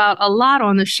talk about a lot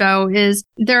on the show is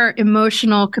their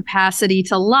emotional capacity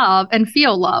to love and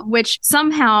feel love, which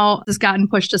somehow has gotten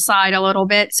pushed aside a little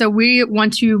bit. So we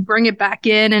want to bring it back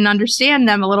in and understand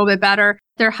them a little bit better.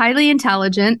 They're highly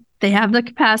intelligent. They have the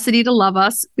capacity to love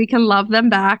us. We can love them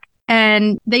back.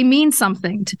 And they mean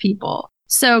something to people.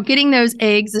 So getting those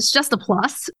eggs is just a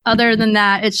plus. Other than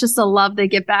that, it's just a love they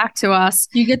give back to us.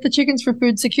 You get the chickens for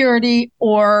food security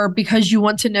or because you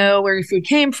want to know where your food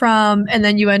came from, and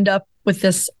then you end up with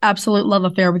this absolute love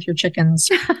affair with your chickens.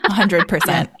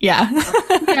 100%. Yeah.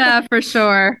 Yeah, for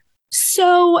sure.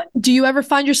 So do you ever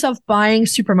find yourself buying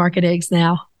supermarket eggs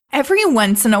now? Every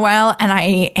once in a while, and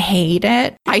I hate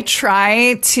it. I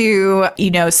try to,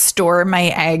 store my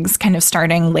eggs kind of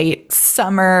starting late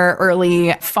summer,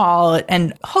 early fall,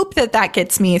 and hope that that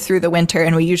gets me through the winter.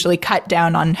 And we usually cut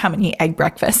down on how many egg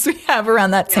breakfasts we have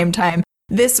around that same time.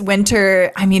 This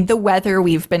winter, the weather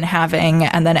we've been having,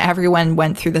 and then everyone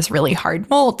went through this really hard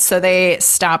molt. So they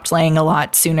stopped laying a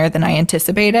lot sooner than I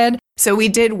anticipated. So we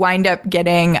did wind up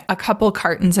getting a couple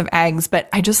cartons of eggs, but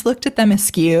I just looked at them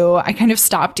askew. I kind of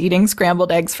stopped eating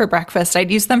scrambled eggs for breakfast. I'd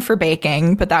use them for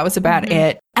baking, but that was about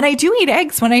it. And I do eat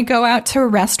eggs when I go out to a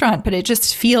restaurant, but it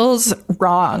just feels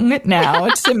wrong now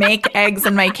to make eggs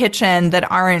in my kitchen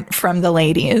that aren't from the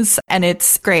ladies. And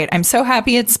it's great. I'm so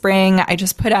happy it's spring. I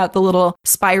just put out the little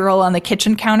spiral on the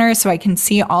kitchen counter so I can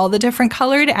see all the different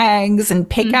colored eggs and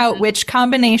pick out which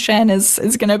combination is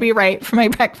going to be right for my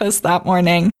breakfast that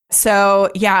morning. So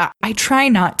yeah, I try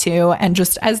not to. And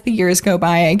just as the years go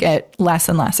by, I get less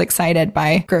and less excited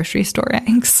by grocery store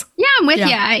eggs. Yeah, I'm with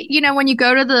you. When you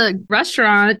go to the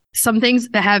restaurant, some things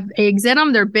that have eggs in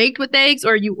them, they're baked with eggs,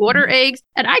 or you order eggs.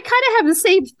 And I kind of have the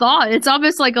same thought. It's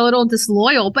almost like a little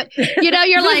disloyal, but you're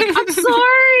like, I'm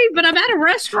sorry, but I'm at a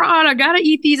restaurant. I got to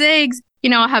eat these eggs.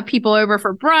 I'll have people over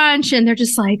for brunch and they're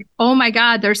just like, oh my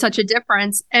God, there's such a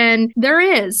difference. And there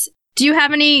is. Do you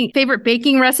have any favorite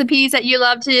baking recipes that you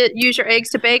love to use your eggs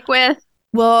to bake with?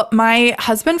 Well, my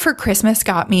husband for Christmas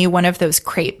got me one of those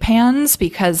crepe pans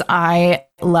because I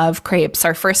love crepes.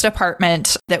 Our first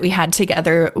apartment that we had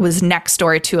together was next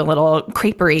door to a little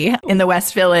creperie in the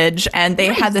West Village. And they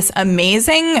had this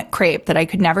amazing crepe that I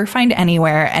could never find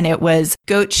anywhere. And it was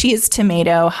goat cheese,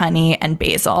 tomato, honey, and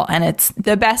basil. And it's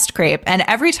the best crepe. And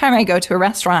every time I go to a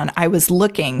restaurant, I was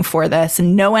looking for this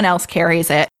and no one else carries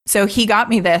it. So he got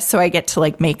me this. So I get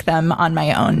to make them on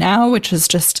my own now, which is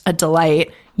just a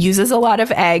delight. Uses a lot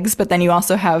of eggs, but then you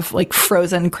also have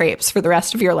frozen crepes for the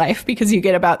rest of your life because you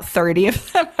get about 30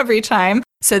 of them every time.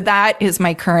 So that is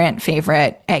my current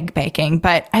favorite egg baking.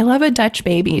 But I love a Dutch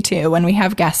baby too. When we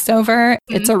have guests over,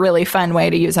 it's a really fun way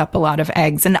to use up a lot of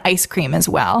eggs, and ice cream as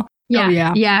well.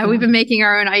 Yeah. Yeah. We've been making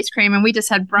our own ice cream, and we just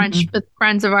had brunch with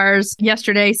friends of ours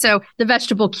yesterday. So the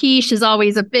vegetable quiche is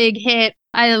always a big hit.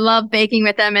 I love baking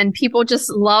with them, and people just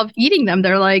love eating them.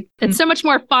 They're like, it's so much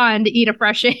more fun to eat a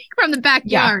fresh egg from the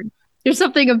backyard. Yeah. There's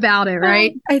something about it,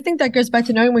 right? I think that goes back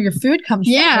to knowing where your food comes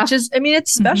from, which is,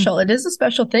 it's special. It is a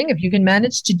special thing if you can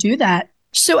manage to do that.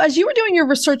 So as you were doing your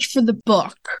research for the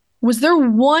book, was there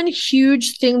one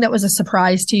huge thing that was a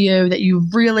surprise to you that you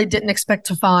really didn't expect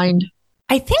to find?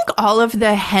 I think all of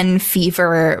the hen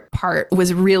fever part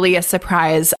was really a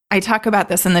surprise. I talk about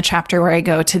this in the chapter where I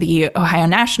go to the Ohio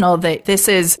National, that this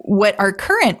is what our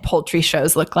current poultry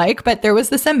shows look like. But there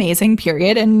was this amazing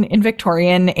period in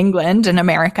Victorian England and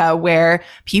America where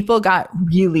people got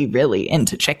really, really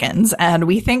into chickens. And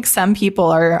we think some people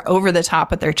are over the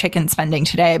top with their chicken spending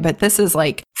today, but this is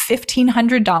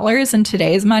 $1,500 in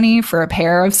today's money for a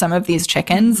pair of some of these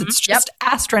chickens. It's just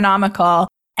astronomical.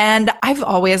 And I've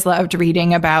always loved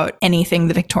reading about anything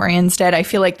the Victorians did. I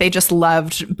feel like they just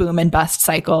loved boom and bust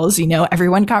cycles.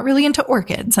 Everyone got really into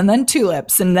orchids and then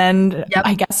tulips and then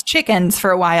I guess chickens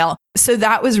for a while. So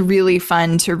that was really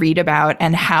fun to read about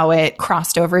and how it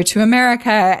crossed over to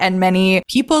America, and many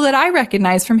people that I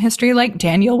recognize from history, like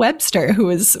Daniel Webster, who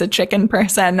was the chicken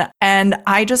person. And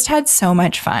I just had so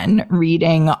much fun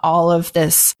reading all of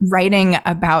this writing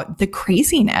about the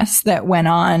craziness that went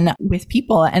on with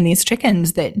people and these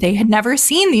chickens, that they had never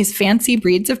seen these fancy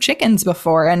breeds of chickens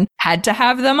before and had to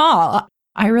have them all.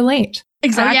 I relate.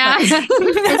 Exactly.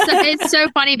 It's so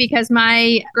funny because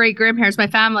my great-grandparents, my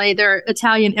family, they're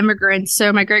Italian immigrants.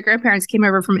 So my great-grandparents came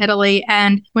over from Italy.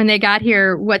 And when they got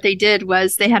here, what they did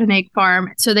was they had an egg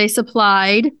farm. So they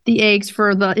supplied the eggs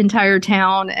for the entire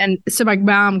town. And so my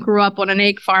mom grew up on an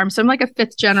egg farm. So I'm like a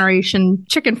fifth-generation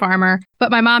chicken farmer.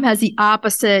 But my mom has the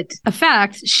opposite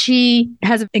effect. She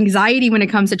has anxiety when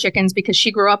it comes to chickens because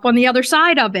she grew up on the other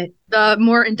side of it, the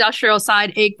more industrial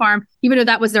side egg farm. Even though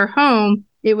that was their home,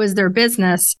 it was their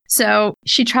business. So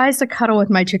she tries to cuddle with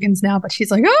my chickens now, but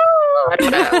she's like, oh, I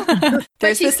don't know.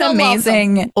 There's this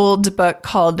amazing old book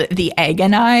called The Egg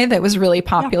and I that was really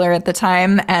popular at the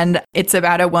time. And it's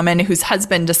about a woman whose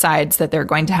husband decides that they're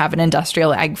going to have an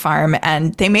industrial egg farm.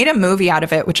 And they made a movie out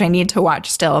of it, which I need to watch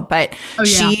still. But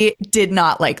she did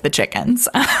not like the chickens.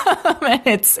 And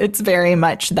it's very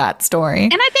much that story.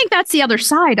 And I think that's the other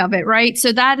side of it, right?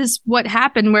 So that is what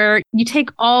happened, where you take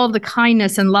all the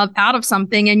kindness and love out of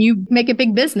something and you make it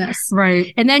big business.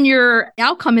 Right. And then your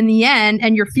outcome in the end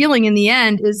and your feeling in the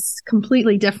end is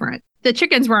completely different. The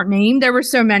chickens weren't named. There were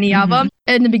so many of them.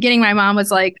 In the beginning, my mom was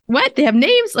like, what? They have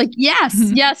names? Like, yes.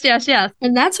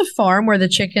 And that's a farm where the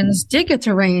chickens did get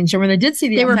to range and where they did see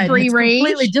the They were free range.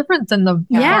 Completely different than the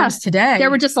farms today.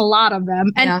 There were just a lot of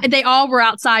them. And they all were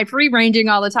outside free ranging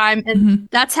all the time. And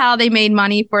that's how they made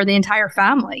money for the entire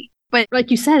family. But like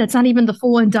you said, it's not even the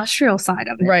full industrial side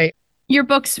of it. Right. Your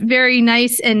book's very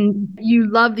nice and you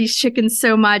love these chickens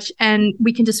so much. And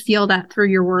we can just feel that through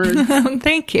your words.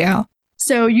 Thank you.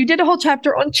 So you did a whole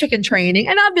chapter on chicken training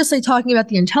and obviously talking about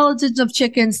the intelligence of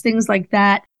chickens, things like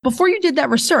that. Before you did that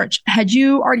research, had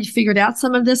you already figured out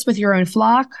some of this with your own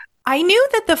flock? I knew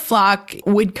that the flock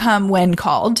would come when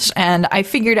called, and I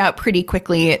figured out pretty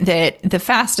quickly that the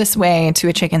fastest way to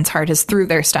a chicken's heart is through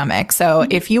their stomach. So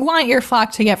if you want your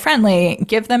flock to get friendly,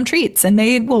 give them treats and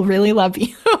they will really love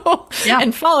you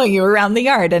and follow you around the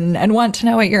yard and want to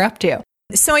know what you're up to.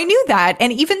 So I knew that.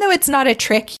 And even though it's not a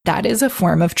trick, that is a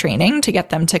form of training to get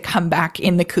them to come back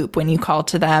in the coop when you call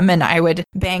to them. And I would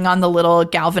bang on the little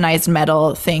galvanized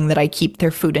metal thing that I keep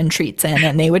their food and treats in.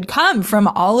 And they would come from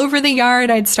all over the yard.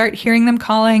 I'd start hearing them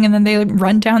calling and then they would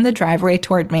run down the driveway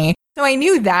toward me. So I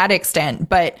knew that extent,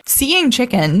 but seeing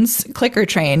chickens clicker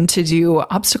trained to do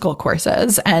obstacle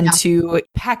courses and to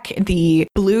peck the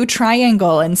blue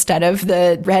triangle instead of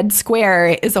the red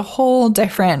square is a whole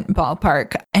different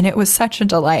ballpark. And it was such a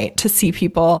delight to see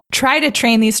people try to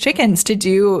train these chickens to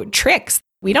do tricks.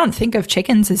 We don't think of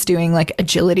chickens as doing like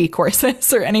agility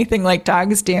courses or anything like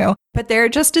dogs do, but they're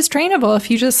just as trainable if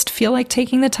you just feel like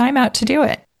taking the time out to do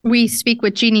it. We speak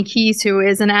with Jeannie Keys, who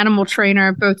is an animal trainer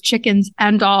of both chickens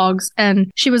and dogs.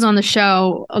 And she was on the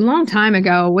show a long time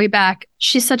ago, way back.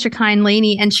 She's such a kind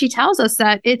lady. And she tells us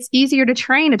that it's easier to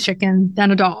train a chicken than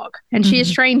a dog. And she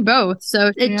has trained both.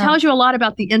 So it tells you a lot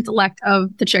about the intellect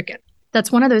of the chicken.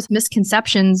 That's one of those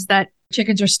misconceptions that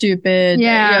chickens are stupid.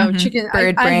 Chicken,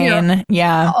 bird brain.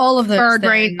 All of those bird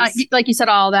things. brain. Like you said,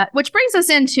 all that, which brings us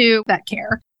into vet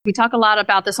care. We talk a lot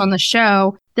about this on the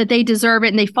show, that they deserve it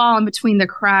and they fall in between the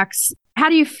cracks. How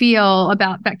do you feel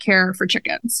about vet care for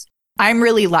chickens? I'm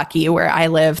really lucky where I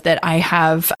live that I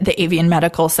have the Avian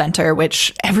Medical Center,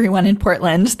 which everyone in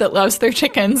Portland that loves their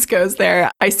chickens goes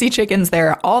there. I see chickens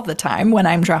there all the time when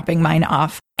I'm dropping mine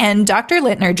off. And Dr.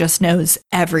 Littner just knows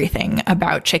everything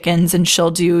about chickens, and she'll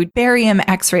do barium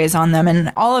x-rays on them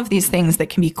and all of these things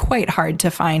that can be quite hard to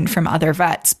find from other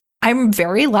vets. I'm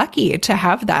very lucky to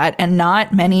have that, and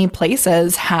not many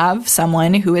places have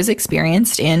someone who is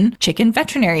experienced in chicken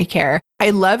veterinary care.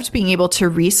 I loved being able to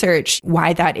research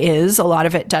why that is. A lot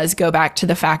of it does go back to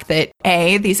the fact that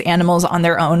A, these animals on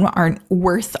their own aren't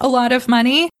worth a lot of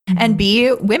money, and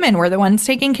B, women were the ones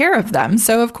taking care of them.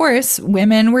 So of course,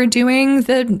 women were doing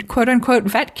the quote unquote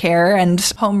vet care and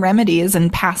home remedies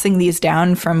and passing these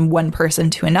down from one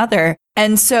person to another.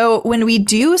 And so when we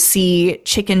do see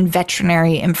chicken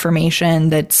veterinary information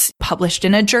that's published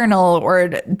in a journal or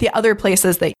the other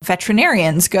places that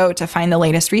veterinarians go to find the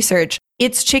latest research,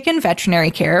 it's chicken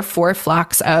veterinary care for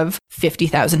flocks of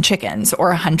 50,000 chickens or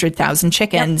 100,000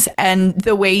 chickens. Yep. And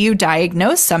the way you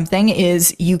diagnose something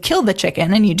is you kill the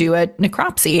chicken and you do a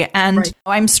necropsy. And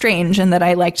I'm strange in that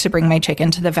I like to bring my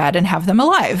chicken to the vet and have them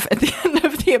alive at the end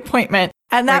of the appointment.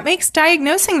 And that makes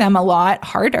diagnosing them a lot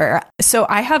harder. So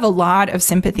I have a lot of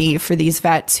sympathy for these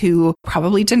vets who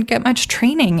probably didn't get much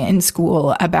training in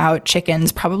school about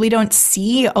chickens, probably don't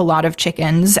see a lot of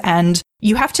chickens. And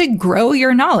you have to grow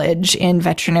your knowledge in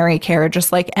veterinary care,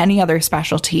 just like any other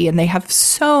specialty. And they have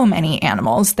so many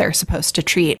animals they're supposed to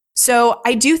treat. So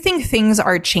I do think things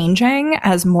are changing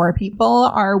as more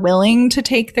people are willing to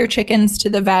take their chickens to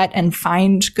the vet and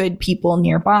find good people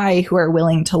nearby who are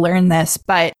willing to learn this.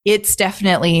 But it's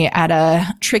definitely at a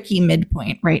tricky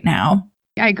midpoint right now.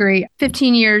 I agree.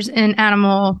 15 years in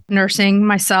animal nursing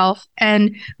myself.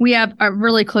 And we have a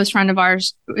really close friend of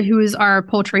ours who is our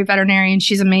poultry veterinarian.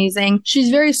 She's amazing. She's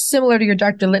very similar to your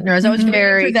Dr. Littner. As I was going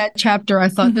through that chapter, I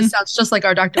thought this sounds just like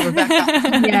our Dr. Rebecca.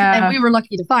 And we were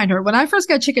lucky to find her. When I first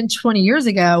got chicken 20 years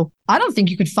ago, I don't think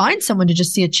you could find someone to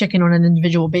just see a chicken on an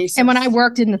individual basis. And when I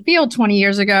worked in the field 20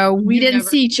 years ago, we didn't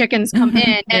see chickens come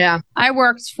in. And I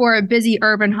worked for a busy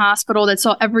urban hospital that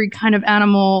saw every kind of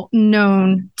animal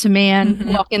known to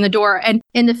man walk in the door. And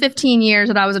in the 15 years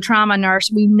that I was a trauma nurse,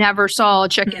 we never saw a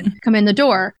chicken come in the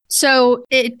door. So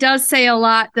it does say a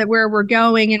lot that where we're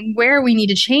going and where we need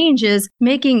to change is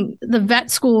making the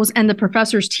vet schools and the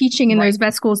professors teaching in those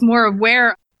vet schools more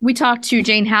aware. We talked to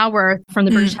Jane Howarth from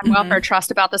the British Hen Welfare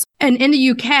Trust about this. And in the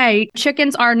UK,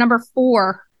 chickens are number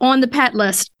 4 on the pet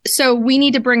list. So we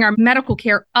need to bring our medical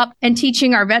care up and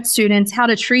teaching our vet students how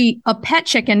to treat a pet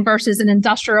chicken versus an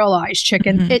industrialized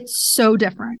chicken. It's so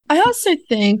different. I also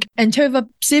think, and Tove,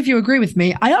 see if you agree with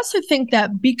me, I also think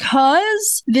that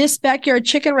because this backyard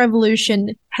chicken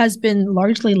revolution has been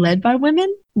largely led by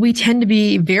women, we tend to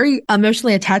be very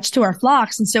emotionally attached to our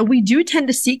flocks. And so we do tend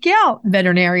to seek out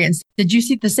veterinarians. Did you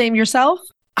see the same yourself?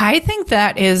 I think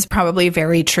that is probably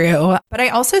very true. But I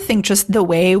also think just the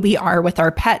way we are with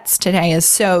our pets today is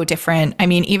so different. I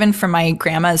mean, even from my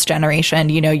grandma's generation,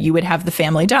 you know, you would have the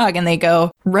family dog and they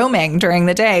go roaming during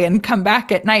the day and come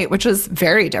back at night, which is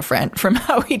very different from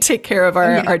how we take care of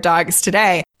our dogs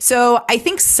today. So I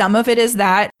think some of it is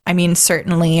that. I mean,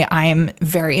 certainly I'm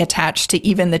very attached to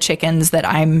even the chickens that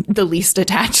I'm the least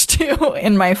attached to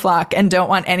in my flock and don't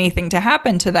want anything to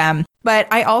happen to them. But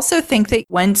I also think that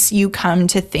once you come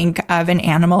to think of an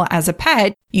animal as a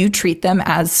pet, you treat them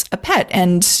as a pet.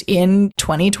 And in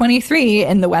 2023,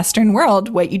 in the Western world,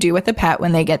 what you do with a pet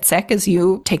when they get sick is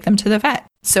you take them to the vet.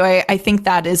 So I think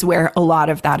that is where a lot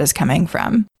of that is coming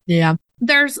from. Yeah.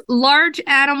 There's large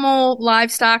animal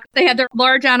livestock. They have their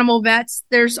large animal vets.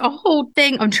 There's a whole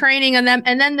thing of training on them.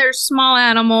 And then there's small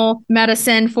animal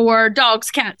medicine for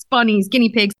dogs, cats, bunnies, guinea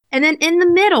pigs. And then in the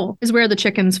middle is where the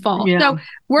chickens fall. Yeah. So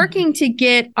working to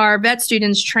get our vet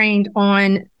students trained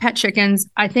on pet chickens,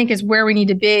 I think is where we need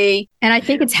to be. And I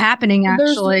think it's happening,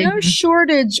 actually. There's no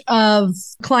shortage of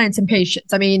clients and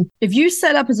patients. I mean, if you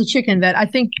set up as a chicken vet, I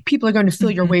think people are going to fill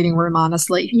your waiting room,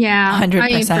 honestly. Yeah, 100%. I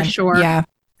mean, for sure. Yeah.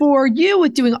 For you,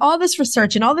 with doing all this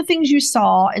research and all the things you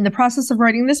saw in the process of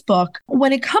writing this book,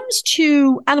 when it comes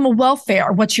to animal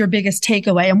welfare, what's your biggest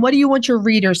takeaway and what do you want your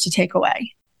readers to take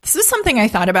away? This was something I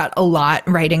thought about a lot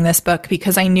writing this book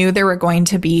because I knew there were going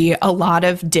to be a lot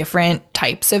of different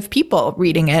types of people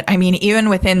reading it. I mean, even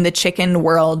within the chicken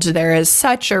world, there is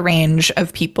such a range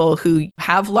of people who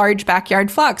have large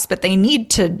backyard flocks, but they need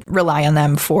to rely on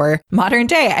them for modern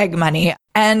day egg money.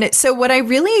 And so what I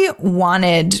really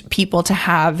wanted people to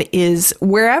have is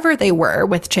wherever they were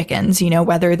with chickens, you know,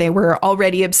 whether they were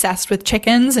already obsessed with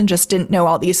chickens and just didn't know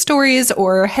all these stories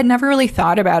or had never really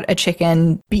thought about a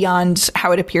chicken beyond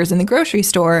how it appears in the grocery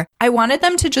store, I wanted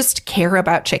them to just care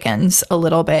about chickens a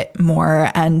little bit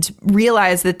more and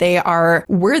realize that they are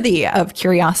worthy of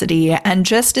curiosity and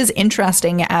just as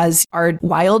interesting as our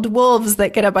wild wolves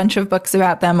that get a bunch of books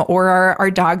about them or our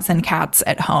dogs and cats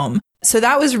at home. So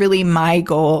that was really my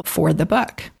goal for the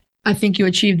book. I think you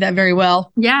achieved that very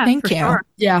well. Yeah, Thank you. Sure.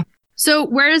 Yeah. So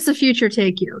where does the future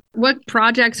take you? What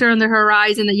projects are on the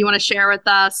horizon that you want to share with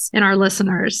us and our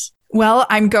listeners? Well,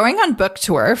 I'm going on book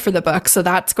tour for the book, so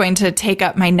that's going to take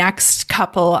up my next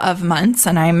couple of months,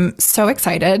 and I'm so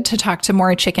excited to talk to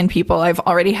more chicken people. I've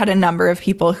already had a number of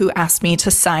people who asked me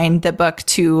to sign the book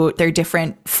to their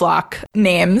different flock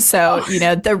names. So, you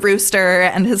know, the rooster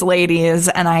and his ladies,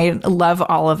 and I love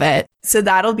all of it. So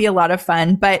that'll be a lot of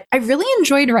fun. But I really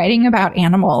enjoyed writing about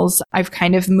animals. I've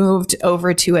kind of moved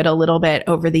over to it a little bit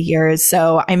over the years.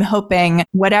 So I'm hoping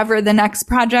whatever the next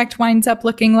project winds up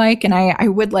looking like, and I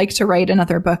would like to write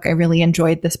another book. I really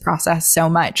enjoyed this process so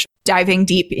much. Diving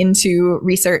deep into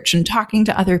research and talking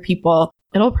to other people.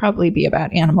 It'll probably be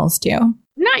about animals too.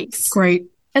 Nice. Great.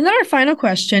 And then our final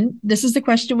question. This is the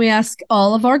question we ask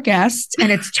all of our guests,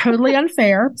 and it's totally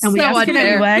unfair. And we ask it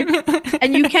anyway.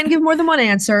 And you can give more than one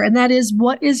answer. And that is,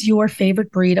 what is your favorite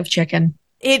breed of chicken?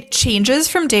 It changes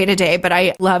from day to day, but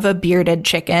I love a bearded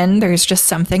chicken. There's just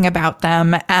something about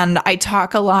them. And I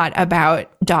talk a lot about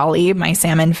Dolly, my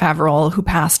salmon faverol, who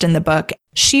passed in the book.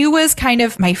 She was kind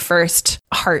of my first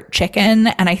heart chicken,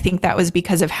 and I think that was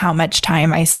because of how much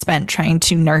time I spent trying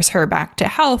to nurse her back to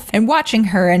health and watching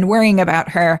her and worrying about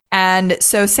her. And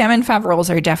so salmon faverols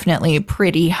are definitely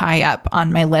pretty high up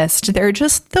on my list. They're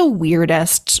just the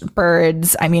weirdest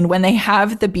birds. I mean, when they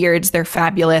have the beards, they're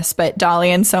fabulous, but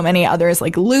Dolly and so many others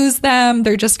lose them.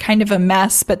 They're just kind of a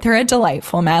mess, but they're a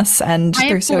delightful mess, and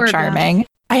they're so charming.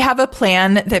 I have a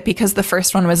plan that because the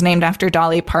first one was named after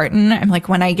Dolly Parton, I'm like,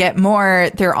 when I get more,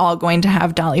 they're all going to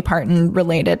have Dolly Parton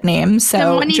related names.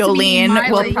 So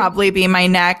Jolene will probably be my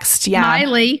next. Yeah.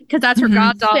 Miley, because that's her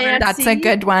goddaughter. Fancy. That's a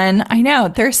good one. I know.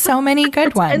 There's so many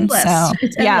good ones. Endless. So,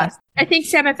 It's yeah. endless. I think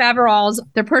Sam and Faverolles,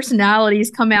 their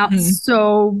personalities come out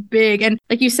so big. And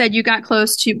like you said, you got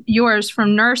close to yours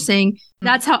from nursing.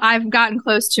 That's how I've gotten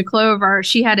close to Clover.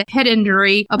 She had a head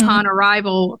injury upon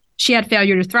arrival. She had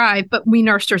failure to thrive, but we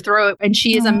nursed her through it. And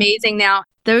she is amazing now.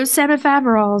 Those Sam and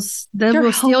Faverolles, they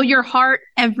will steal your heart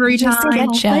every time.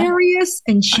 Hilarious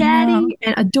and chatty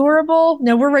and adorable.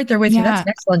 No, we're right there with you. That's an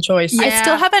excellent choice. Yeah. I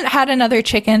still haven't had another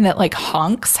chicken that like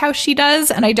honks how she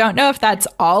does. And I don't know if that's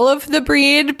all of the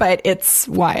breed, but it's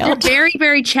wild. They're very,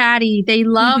 very chatty. They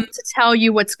love to tell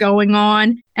you what's going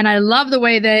on. And I love the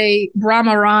way they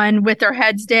Brahma run with their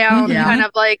heads down, kind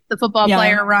of like the football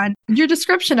player run. Your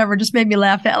description of her just made me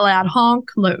laugh out loud. Honk,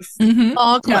 loaf.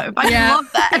 Honk, loaf. I love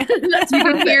that. That's You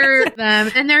can hear them,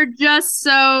 and they're just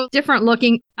so different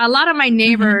looking. A lot of my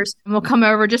neighbors will come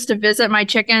over just to visit my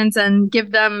chickens and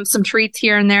give them some treats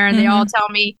here and there, and they all tell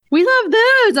me, we love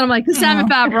those. And I'm like, the salmon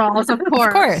Faverolles, of course.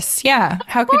 Of course, yeah.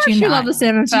 How could you You not? love the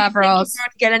salmon Faverolles.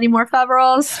 Get any more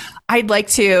Faverolles? I'd like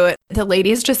to. The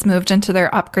ladies just moved into their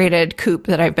upgraded coop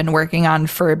that I've been working on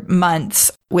for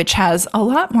months, which has a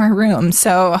lot more room.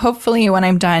 So hopefully when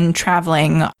I'm done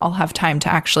traveling, I'll have time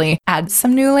to actually add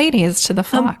some new ladies to the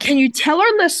flock. Can you tell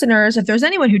our listeners, if there's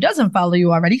anyone who doesn't follow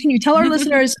you already, can you tell our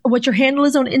listeners what your handle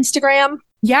is on Instagram?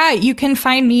 Yeah, you can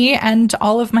find me and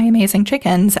all of my amazing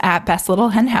chickens at Best Little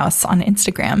Hen House on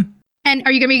Instagram. And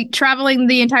are you going to be traveling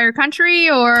the entire country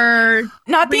or?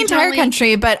 Not the entire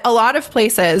country, but a lot of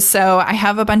places. So I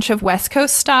have a bunch of West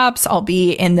Coast stops. I'll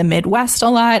be in the Midwest a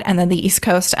lot and then the East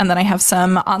Coast. And then I have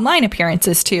some online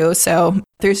appearances too. So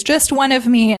there's just one of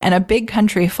me and a big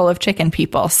country full of chicken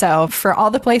people. So for all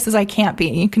the places I can't be,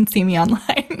 you can see me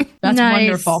online. That's Nice.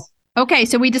 wonderful. Okay,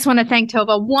 so we just want to thank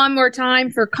Tove one more time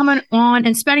for coming on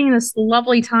and spending this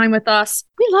lovely time with us.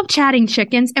 We love chatting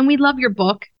chickens and we love your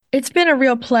book. It's been a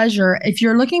real pleasure. If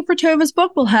you're looking for Tove's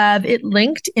book, we'll have it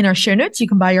linked in our show notes. You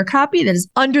can buy your copy that is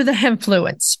under the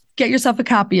Henfluence. Get yourself a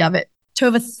copy of it.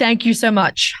 Tove, thank you so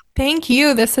much. Thank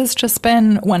you. This has just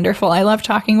been wonderful. I love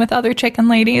talking with other chicken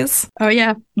ladies. Oh,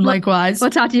 yeah. Likewise. We'll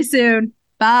talk to you soon.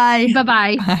 Bye.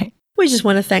 Bye-bye. Bye. We just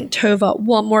want to thank Tove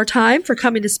one more time for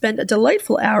coming to spend a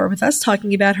delightful hour with us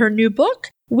talking about her new book.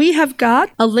 We have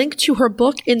got a link to her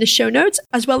book in the show notes,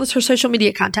 as well as her social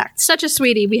media contacts. Such a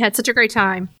sweetie. We had such a great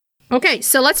time. Okay,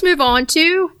 so let's move on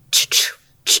to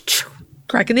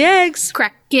Cracking the eggs.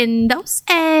 cracking those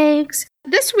eggs.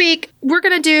 This week, we're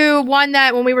going to do one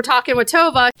that when we were talking with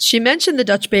Tove, She mentioned the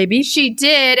Dutch baby. she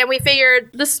did, and we figured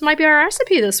this might be our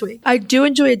recipe this week. I do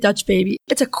enjoy a Dutch baby.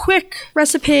 It's a quick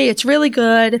recipe. It's really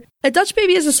good. A Dutch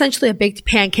baby is essentially a baked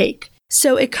pancake.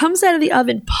 So it comes out of the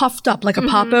oven puffed up like a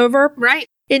popover. Right,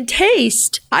 In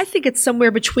taste, I think it's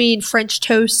somewhere between French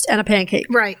toast and a pancake.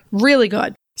 right. Really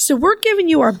good. So we're giving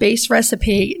you our base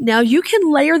recipe. Now you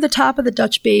can layer the top of the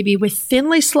Dutch baby with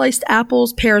thinly sliced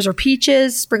apples, pears, or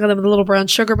peaches. Sprinkle them with a little brown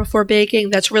sugar before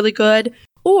baking. That's really good.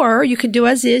 Or you can do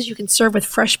as is. You can serve with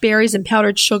fresh berries and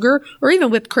powdered sugar or even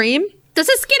whipped cream. Does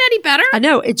this get any better? I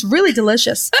know, it's really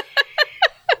delicious.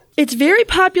 It's very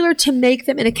popular to make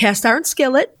them in a cast iron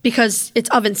skillet because it's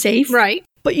oven safe. Right.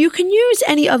 But you can use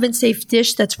any oven safe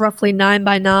dish that's roughly 9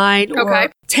 by 9 Okay.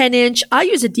 or 10 inch. I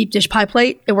use a deep dish pie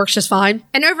plate. It works just fine.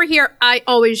 And over here, I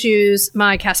always use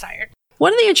my cast iron.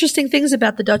 One of the interesting things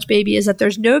about the Dutch baby is that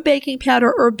there's no baking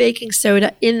powder or baking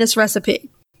soda in this recipe.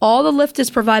 All the lift is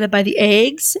provided by the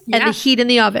eggs and the heat in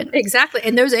the oven. Exactly.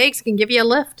 And those eggs can give you a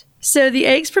lift. So the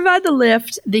eggs provide the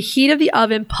lift, the heat of the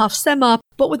oven puffs them up,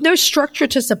 but with no structure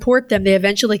to support them, they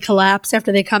eventually collapse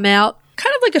after they come out.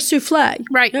 Kind of like a souffle.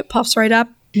 Right. It puffs right up.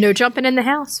 No jumping in the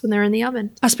house when they're in the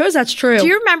oven. I suppose that's true. Do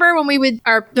you remember when we would,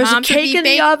 There's a moms would cake be in the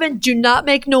bake- oven. Do not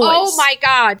make noise. Oh my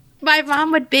God. My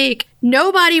mom would bake.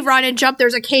 Nobody run and jump.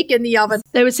 There's a cake in the oven.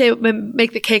 They would say,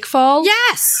 make the cake fall.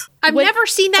 Yes. I've never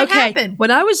seen that happen.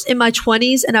 When I was in my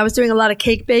 20s and I was doing a lot of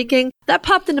cake baking, that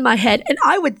popped into my head and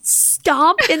I would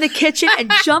stomp in the kitchen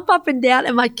and jump up and down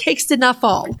and my cakes did not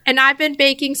fall. And I've been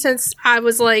baking since I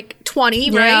was like 20,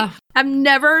 Yeah. right? I've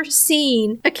never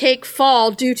seen a cake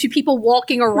fall due to people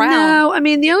walking around. No, I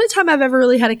mean, the only time I've ever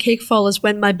really had a cake fall is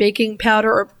when my baking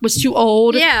powder was too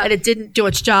old and it didn't do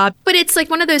its job. But it's like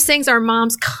one of those things our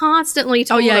moms constantly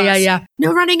told us. Yeah.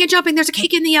 No running and jumping. There's a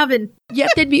cake in the oven.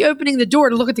 Yet they'd be opening the door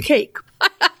to look at the cake,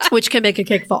 which can make a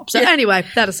cake fall. So anyway,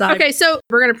 that aside. Okay, so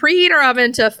we're going to preheat our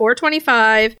oven to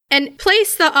 425 and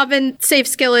place the oven safe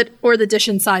skillet or the dish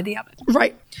inside the oven.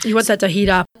 Right. You want that to heat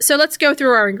up. So let's go through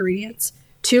our ingredients.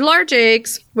 2 large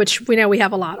eggs, which we know we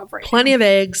have a lot of right Plenty of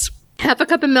eggs. Half a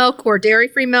cup of milk or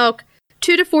dairy-free milk,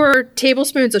 2 to 4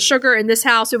 tablespoons of sugar. In this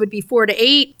house, it would be 4 to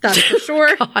 8. That's for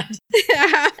sure.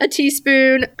 A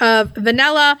teaspoon of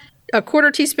vanilla, a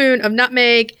 1/4 teaspoon of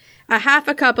nutmeg, a half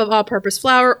a cup of all-purpose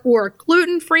flour or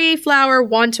gluten-free flour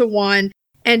 1 to 1,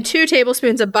 and 2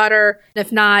 tablespoons of butter,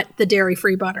 if not the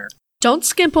dairy-free butter. Don't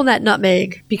skimp on that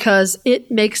nutmeg because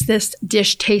it makes this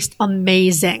dish taste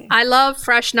amazing. I love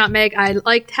fresh nutmeg. I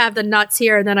like to have the nuts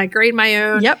here, and then I grate my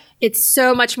own. Yep. It's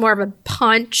so much more of a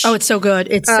punch. Oh, it's so good.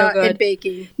 It's so good. In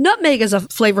baking. Nutmeg is a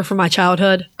flavor from my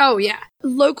childhood. Oh, yeah.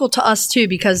 Local to us, too,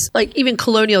 because like even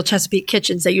colonial Chesapeake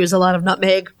kitchens, they use a lot of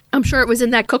nutmeg. I'm sure it was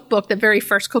in that cookbook, the very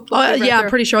first cookbook. Yeah, I'm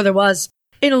pretty sure there was.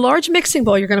 In a large mixing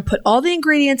bowl, you're going to put all the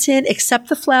ingredients in except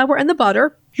the flour and the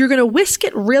butter. You're going to whisk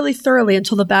it really thoroughly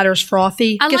until the batter's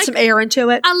frothy. Get some air into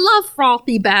it. I love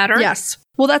frothy batter. Yes.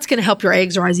 Well, that's going to help your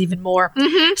eggs rise even more.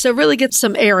 Mm-hmm. So really get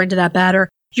some air into that batter.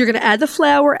 You're going to add the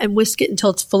flour and whisk it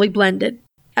until it's fully blended.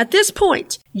 At this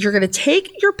point, you're going to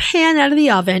take your pan out of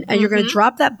the oven and you're going to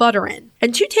drop that butter in.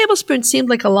 And 2 tablespoons seemed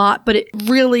like a lot, but it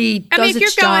really does its job. I mean, if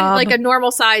you're going like a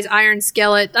normal size iron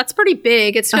skillet, that's pretty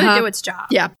big. It's going to do its job.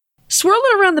 Yeah. Swirl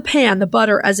it around the pan, the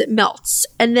butter, as it melts.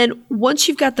 And then once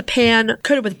you've got the pan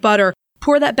coated with butter,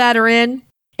 pour that batter in.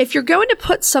 If you're going to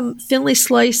put some thinly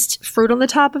sliced fruit on the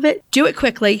top of it, do it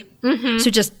quickly. Mm-hmm. So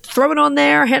just throw it on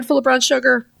there, a handful of brown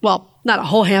sugar. Well, not a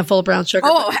whole handful of brown sugar.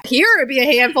 Oh, here it'd be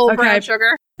a handful of brown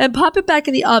sugar. And pop it back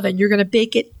in the oven. You're going to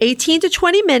bake it 18 to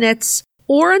 20 minutes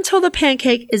or until the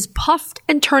pancake is puffed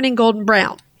and turning golden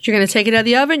brown. You're going to take it out of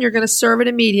the oven. You're going to serve it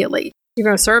immediately. You're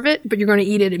going to serve it, but you're going to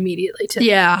eat it immediately, too.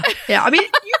 Yeah. I mean,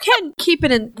 you can keep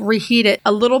it and reheat it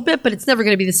a little bit, but it's never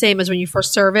going to be the same as when you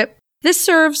first serve it. This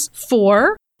serves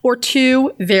 4 or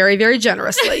 2 very, very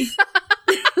generously.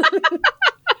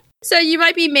 So you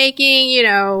might be making,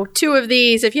 2 of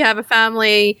these if you have a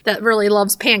family that really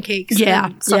loves pancakes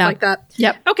and stuff like that.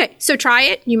 Yep. Okay, so try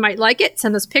it. You might like it.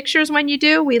 Send us pictures when you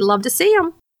do. We'd love to see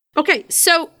them. Okay,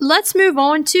 so let's move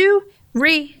on to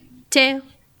retail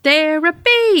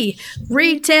therapy.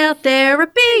 Retail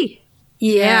therapy.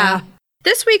 Yeah.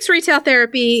 This week's retail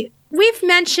therapy, we've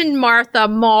mentioned Martha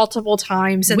multiple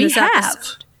times in this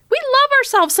episode. We love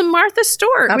ourselves some Martha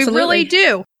Stewart. Absolutely. We really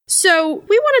do. So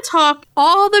we want to talk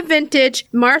all the vintage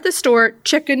Martha Stewart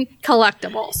chicken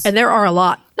collectibles. And there are a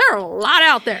lot. There are a lot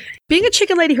out there. Being a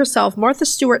chicken lady herself, Martha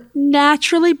Stewart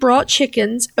naturally brought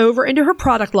chickens over into her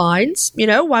product lines.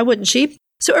 Why wouldn't she?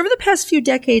 So over the past few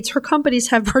decades, her companies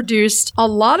have produced a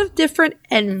lot of different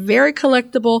and very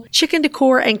collectible chicken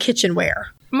decor and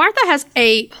kitchenware. Martha has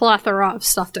a plethora of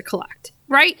stuff to collect,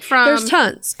 right? There's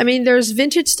tons. I mean, there's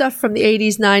vintage stuff from the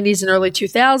 80s, 90s, and early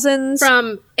 2000s.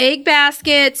 From egg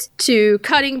baskets to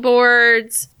cutting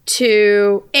boards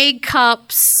to egg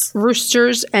cups.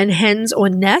 Roosters and hens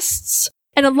on nests.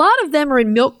 And a lot of them are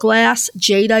in milk glass,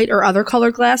 jadeite, or other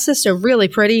colored glasses, so really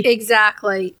pretty.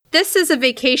 Exactly. This is a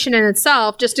vacation in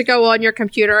itself, just to go on your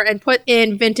computer and put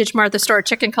in Vintage Martha Stewart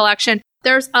Chicken Collection.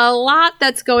 There's a lot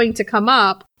that's going to come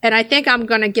up, and I think I'm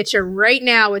going to get you right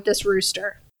now with this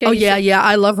rooster. Oh, yeah.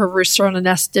 I love her rooster on the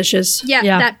nest dishes. Yeah,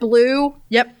 that blue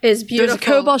is beautiful. There's a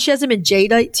cobalt. She has them in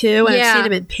jadeite, too, and I've seen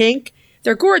them in pink.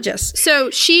 They're gorgeous.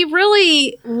 So she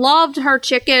really loved her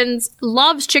chickens,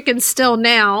 loves chickens still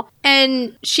now,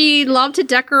 and she loved to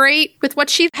decorate with what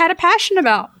she had a passion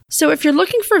about. So if you're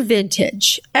looking for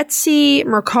vintage, Etsy,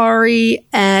 Mercari,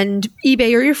 and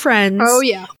eBay are your friends. Oh,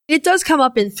 yeah. It does come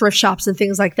up in thrift shops and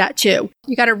things like that, too.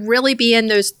 You got to really be in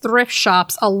those thrift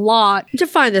shops a lot to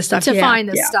find this stuff.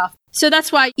 Stuff. So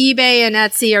that's why eBay and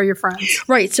Etsy are your friends.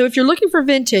 Right. So if you're looking for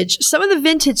vintage, some of the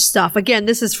vintage stuff, again,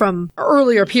 this is from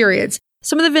earlier periods.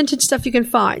 Some of the vintage stuff you can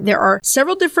find. There are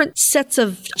several different sets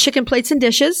of chicken plates and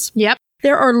dishes. Yep.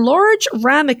 There are large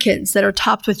ramekins that are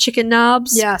topped with chicken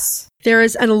knobs. Yes. There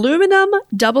is an aluminum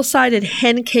double-sided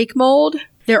hen cake mold.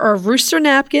 There are rooster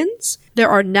napkins. There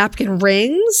are napkin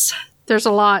rings. There's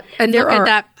a lot. And look at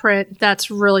that print. That's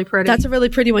really pretty. That's a really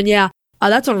pretty one, yeah.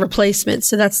 That's on replacement,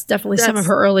 so that's definitely some of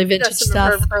her early vintage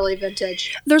stuff. Of her early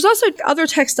vintage. There's also other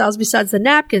textiles besides the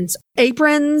napkins.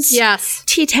 Aprons. Yes.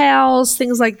 Tea towels,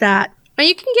 things like that. And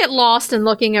you can get lost in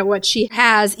looking at what she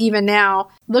has even now.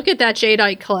 Look at that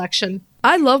jadeite collection.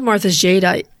 I love Martha's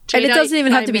jadeite. And it doesn't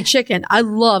even have to be chicken. I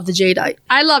love the jadeite.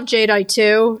 I love jadeite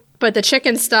too, but the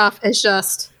chicken stuff is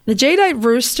just... The jadeite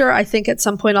rooster, I think at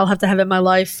some point I'll have to have in my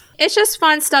life. It's just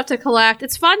fun stuff to collect.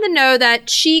 It's fun to know that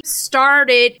she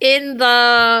started in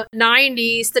the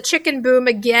 90s, the chicken boom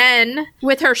again,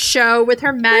 with her show, with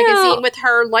her magazine, with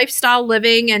her lifestyle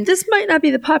living. And this might not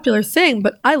be the popular thing,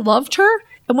 but I loved her.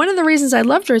 And one of the reasons I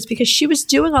loved her is because she was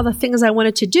doing all the things I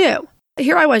wanted to do.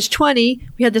 Here I was 20.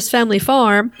 We had this family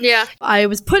farm. Yeah. I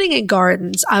was putting in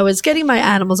gardens. I was getting my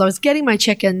animals. I was getting my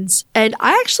chickens. And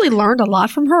I actually learned a lot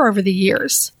from her over the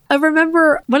years. I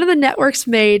remember one of the networks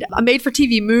made a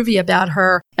made-for-TV movie about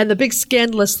her. And the big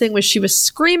scandalous thing was she was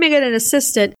screaming at an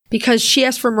assistant because she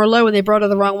asked for Merlot and they brought her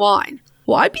the wrong wine.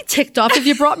 Well, I'd be ticked off if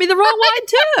you brought me the wrong wine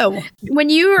too. When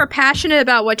you are passionate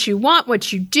about what you want,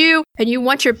 what you do, and you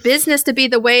want your business to be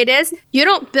the way it is, you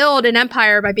don't build an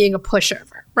empire by being a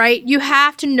pushover, right? You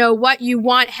have to know what you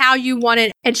want, how you want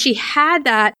it. And she had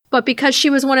that. But because she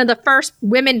was one of the first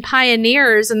women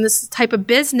pioneers in this type of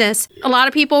business, a lot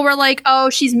of people were like, oh,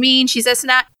 she's mean, she's this and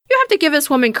that. You have to give this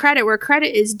woman credit where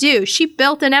credit is due. She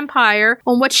built an empire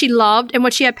on what she loved and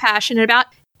what she had passion about.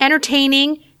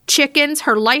 Entertaining, chickens,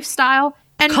 her lifestyle,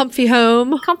 and Comfy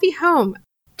home. Comfy home.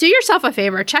 Do yourself a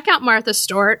favor. Check out Martha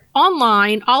Stewart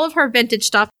online, all of her vintage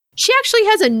stuff. She actually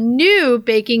has a new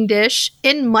baking dish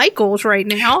in Michael's right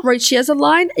now. Right. She has a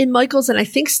line in Michael's and I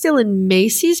think still in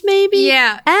Macy's maybe.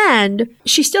 Yeah. And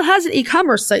she still has an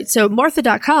e-commerce site. So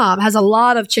Martha.com has a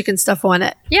lot of chicken stuff on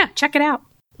it. Yeah, check it out.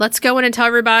 Let's go in and tell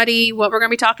everybody what we're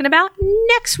going to be talking about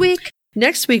next week.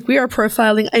 Next week, we are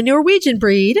profiling a Norwegian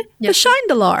breed, the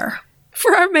Scheindelar.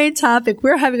 For our main topic,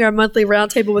 we're having our monthly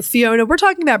roundtable with Fiona. We're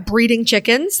talking about breeding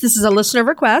chickens. This is a listener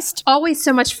request. Always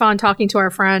so much fun talking to our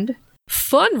friend.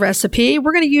 Fun recipe.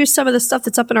 We're going to use some of the stuff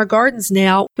that's up in our gardens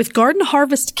now with Garden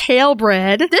Harvest kale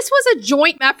bread. This was a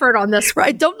joint effort on this.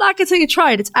 Right. Don't knock it till you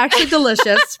try it. It's actually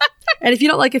delicious. And if you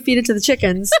don't like it, feed it to the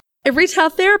chickens. At Retail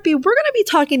Therapy, we're going to be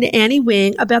talking to Annie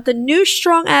Wing about the new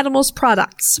Strong Animals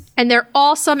products. And they're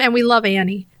awesome, and we love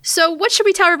Annie. So what should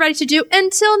we tell everybody to do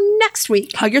until next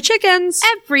week? Hug your chickens.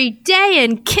 Every day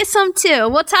and kiss them too.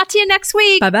 We'll talk to you next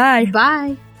week. Bye-bye.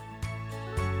 Bye.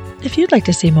 If you'd like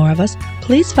to see more of us,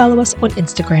 please follow us on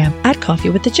Instagram at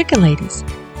Coffee with the Chicken Ladies.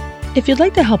 If you'd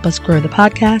like to help us grow the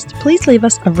podcast, please leave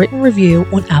us a written review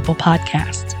on Apple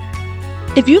Podcasts.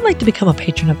 If you'd like to become a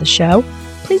patron of the show,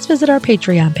 please visit our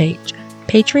Patreon page,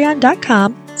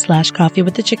 patreon.com/Coffee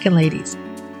with the Chicken Ladies.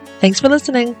 Thanks for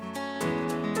listening.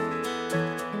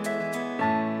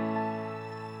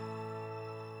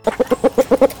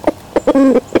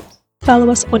 Follow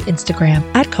us on Instagram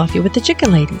at Coffee with the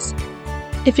Chicken Ladies.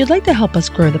 If you'd like to help us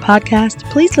grow the podcast,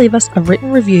 please leave us a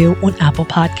written review on Apple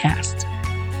Podcasts.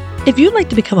 If you'd like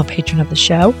to become a patron of the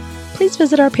show, please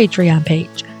visit our Patreon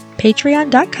page,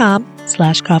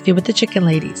 patreon.com/Coffee with the Chicken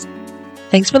Ladies.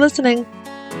 Thanks for listening.